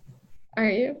 Are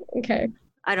you? Okay.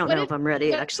 I don't know if I'm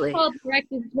ready, actually. All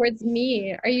directed towards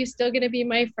me. Are you still going to be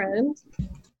my friend?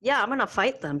 Yeah, I'm going to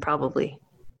fight them probably.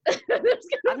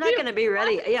 I'm not going to be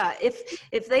ready. Yeah,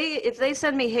 if they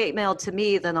send me hate mail to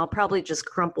me, then I'll probably just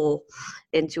crumple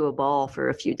into a ball for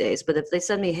a few days. But if they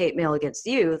send me hate mail against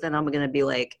you, then I'm going to be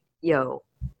like, yo,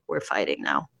 we're fighting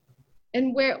now.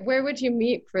 And where would you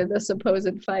meet for the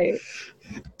supposed fight?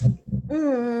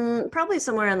 Probably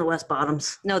somewhere in the West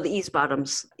Bottoms. No, the East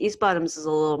Bottoms. East Bottoms is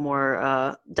a little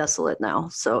more desolate now,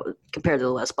 so compared to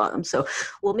the West Bottoms. So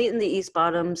we'll meet in the East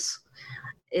Bottoms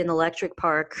in Electric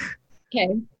Park.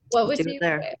 Okay. What would you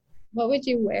wear? What would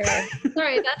you wear?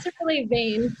 Sorry, that's a really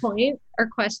vain point or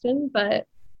question, but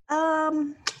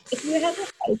if you had to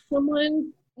fight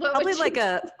someone, probably like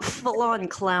a full-on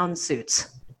clown suit.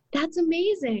 That's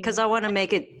amazing. Because I want to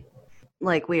make it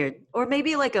like weird, or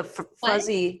maybe like a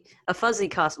fuzzy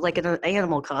costume, like an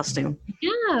animal costume.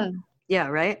 Yeah. Yeah.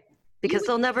 Right. Because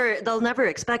they'll never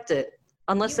expect it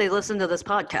unless they listen to this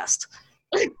podcast.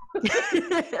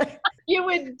 You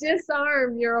would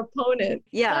disarm your opponent.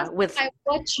 Yeah, with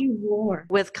what you wore.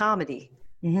 With comedy.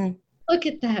 Mm-hmm. Look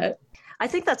at that. I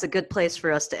think that's a good place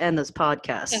for us to end this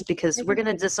podcast because we're going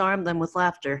to disarm them with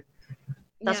laughter.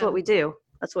 That's what we do.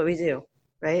 That's what we do,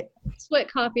 right? That's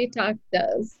what Coffee Talk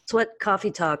does. It's what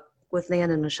Coffee Talk with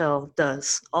Nan and Michelle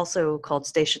does, also called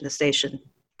Station to Station.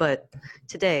 But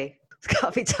today, it's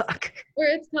Coffee Talk. Or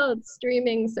it's called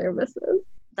Streaming Services.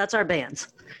 That's our band.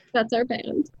 That's our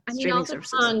band. I mean, all the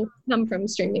songs come from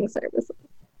streaming services.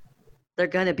 They're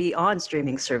going to be on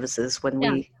streaming services when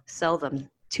we sell them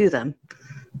to them.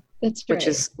 That's right.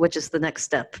 Which is the next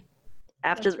step.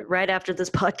 Right after this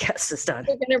podcast is done.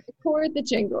 We're going to record the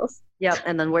jingles. Yep,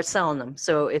 and then we're selling them.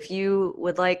 So if you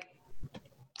would like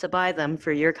to buy them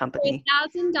for your company,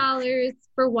 $1,000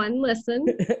 for one listen,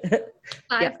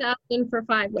 $5,000 for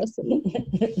 5 listens.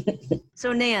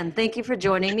 So Nan, thank you for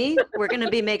joining me. We're going to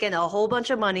be making a whole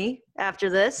bunch of money after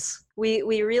this. We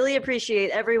really appreciate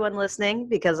everyone listening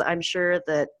because I'm sure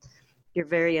that you're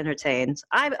very entertained.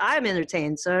 I'm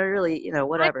entertained, so I really,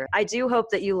 whatever. I do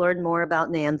hope that you learned more about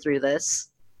Nan through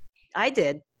this. I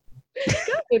did.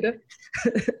 Good.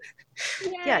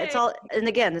 Yeah, it's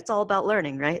all about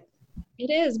learning, right? It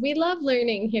is. We love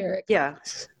learning here. Yeah.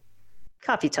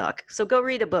 Coffee Talk. So go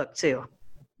read a book too.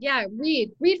 Yeah,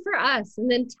 read for us and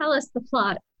then tell us the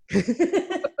plot.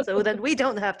 So then we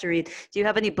don't have to read. Do you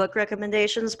have any book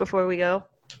recommendations before we go?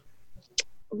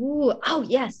 Ooh, oh,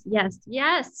 yes.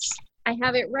 I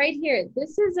have it right here.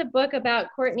 This is a book about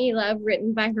Courtney Love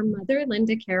written by her mother,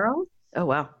 Linda Carroll. Oh,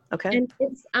 wow. Okay. And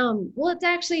it's it's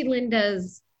actually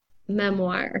Linda's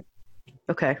memoir.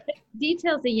 Okay. It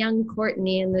details a young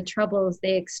Courtney and the troubles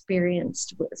they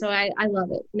experienced. So I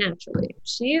love it naturally.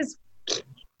 She is,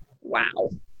 wow.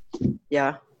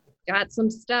 Yeah. Got some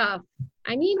stuff.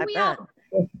 I mean,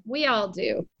 we all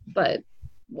do, but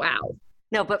wow.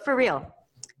 No, but for real,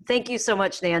 thank you so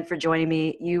much, Nan, for joining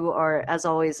me. You are, as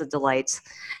always, a delight,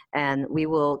 and we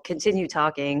will continue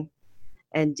talking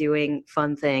and doing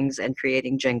fun things and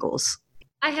creating jingles.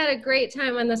 I had a great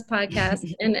time on this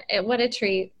podcast, and what a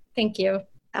treat. Thank you.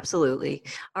 Absolutely.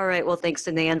 All right. Well, thanks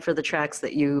to Nan for the tracks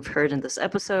that you've heard in this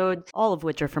episode, all of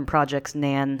which are from projects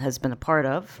Nan has been a part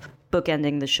of.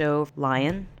 Bookending the show,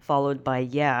 Lion, followed by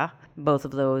Yeah, both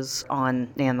of those on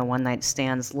Nan the One Night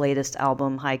Stand's latest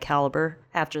album, High Caliber.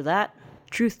 After that,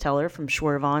 Truth Teller from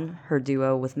Schwervon, her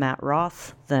duo with Matt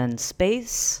Roth, then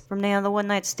Space from Nan the One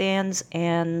Night Stands,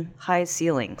 and High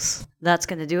Ceilings. That's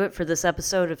going to do it for this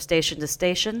episode of Station to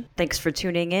Station. Thanks for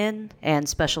tuning in, and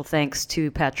special thanks to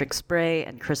Patrick Spray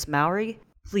and Chris Mowry.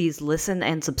 Please listen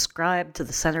and subscribe to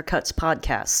the Center Cuts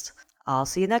podcast. I'll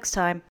see you next time.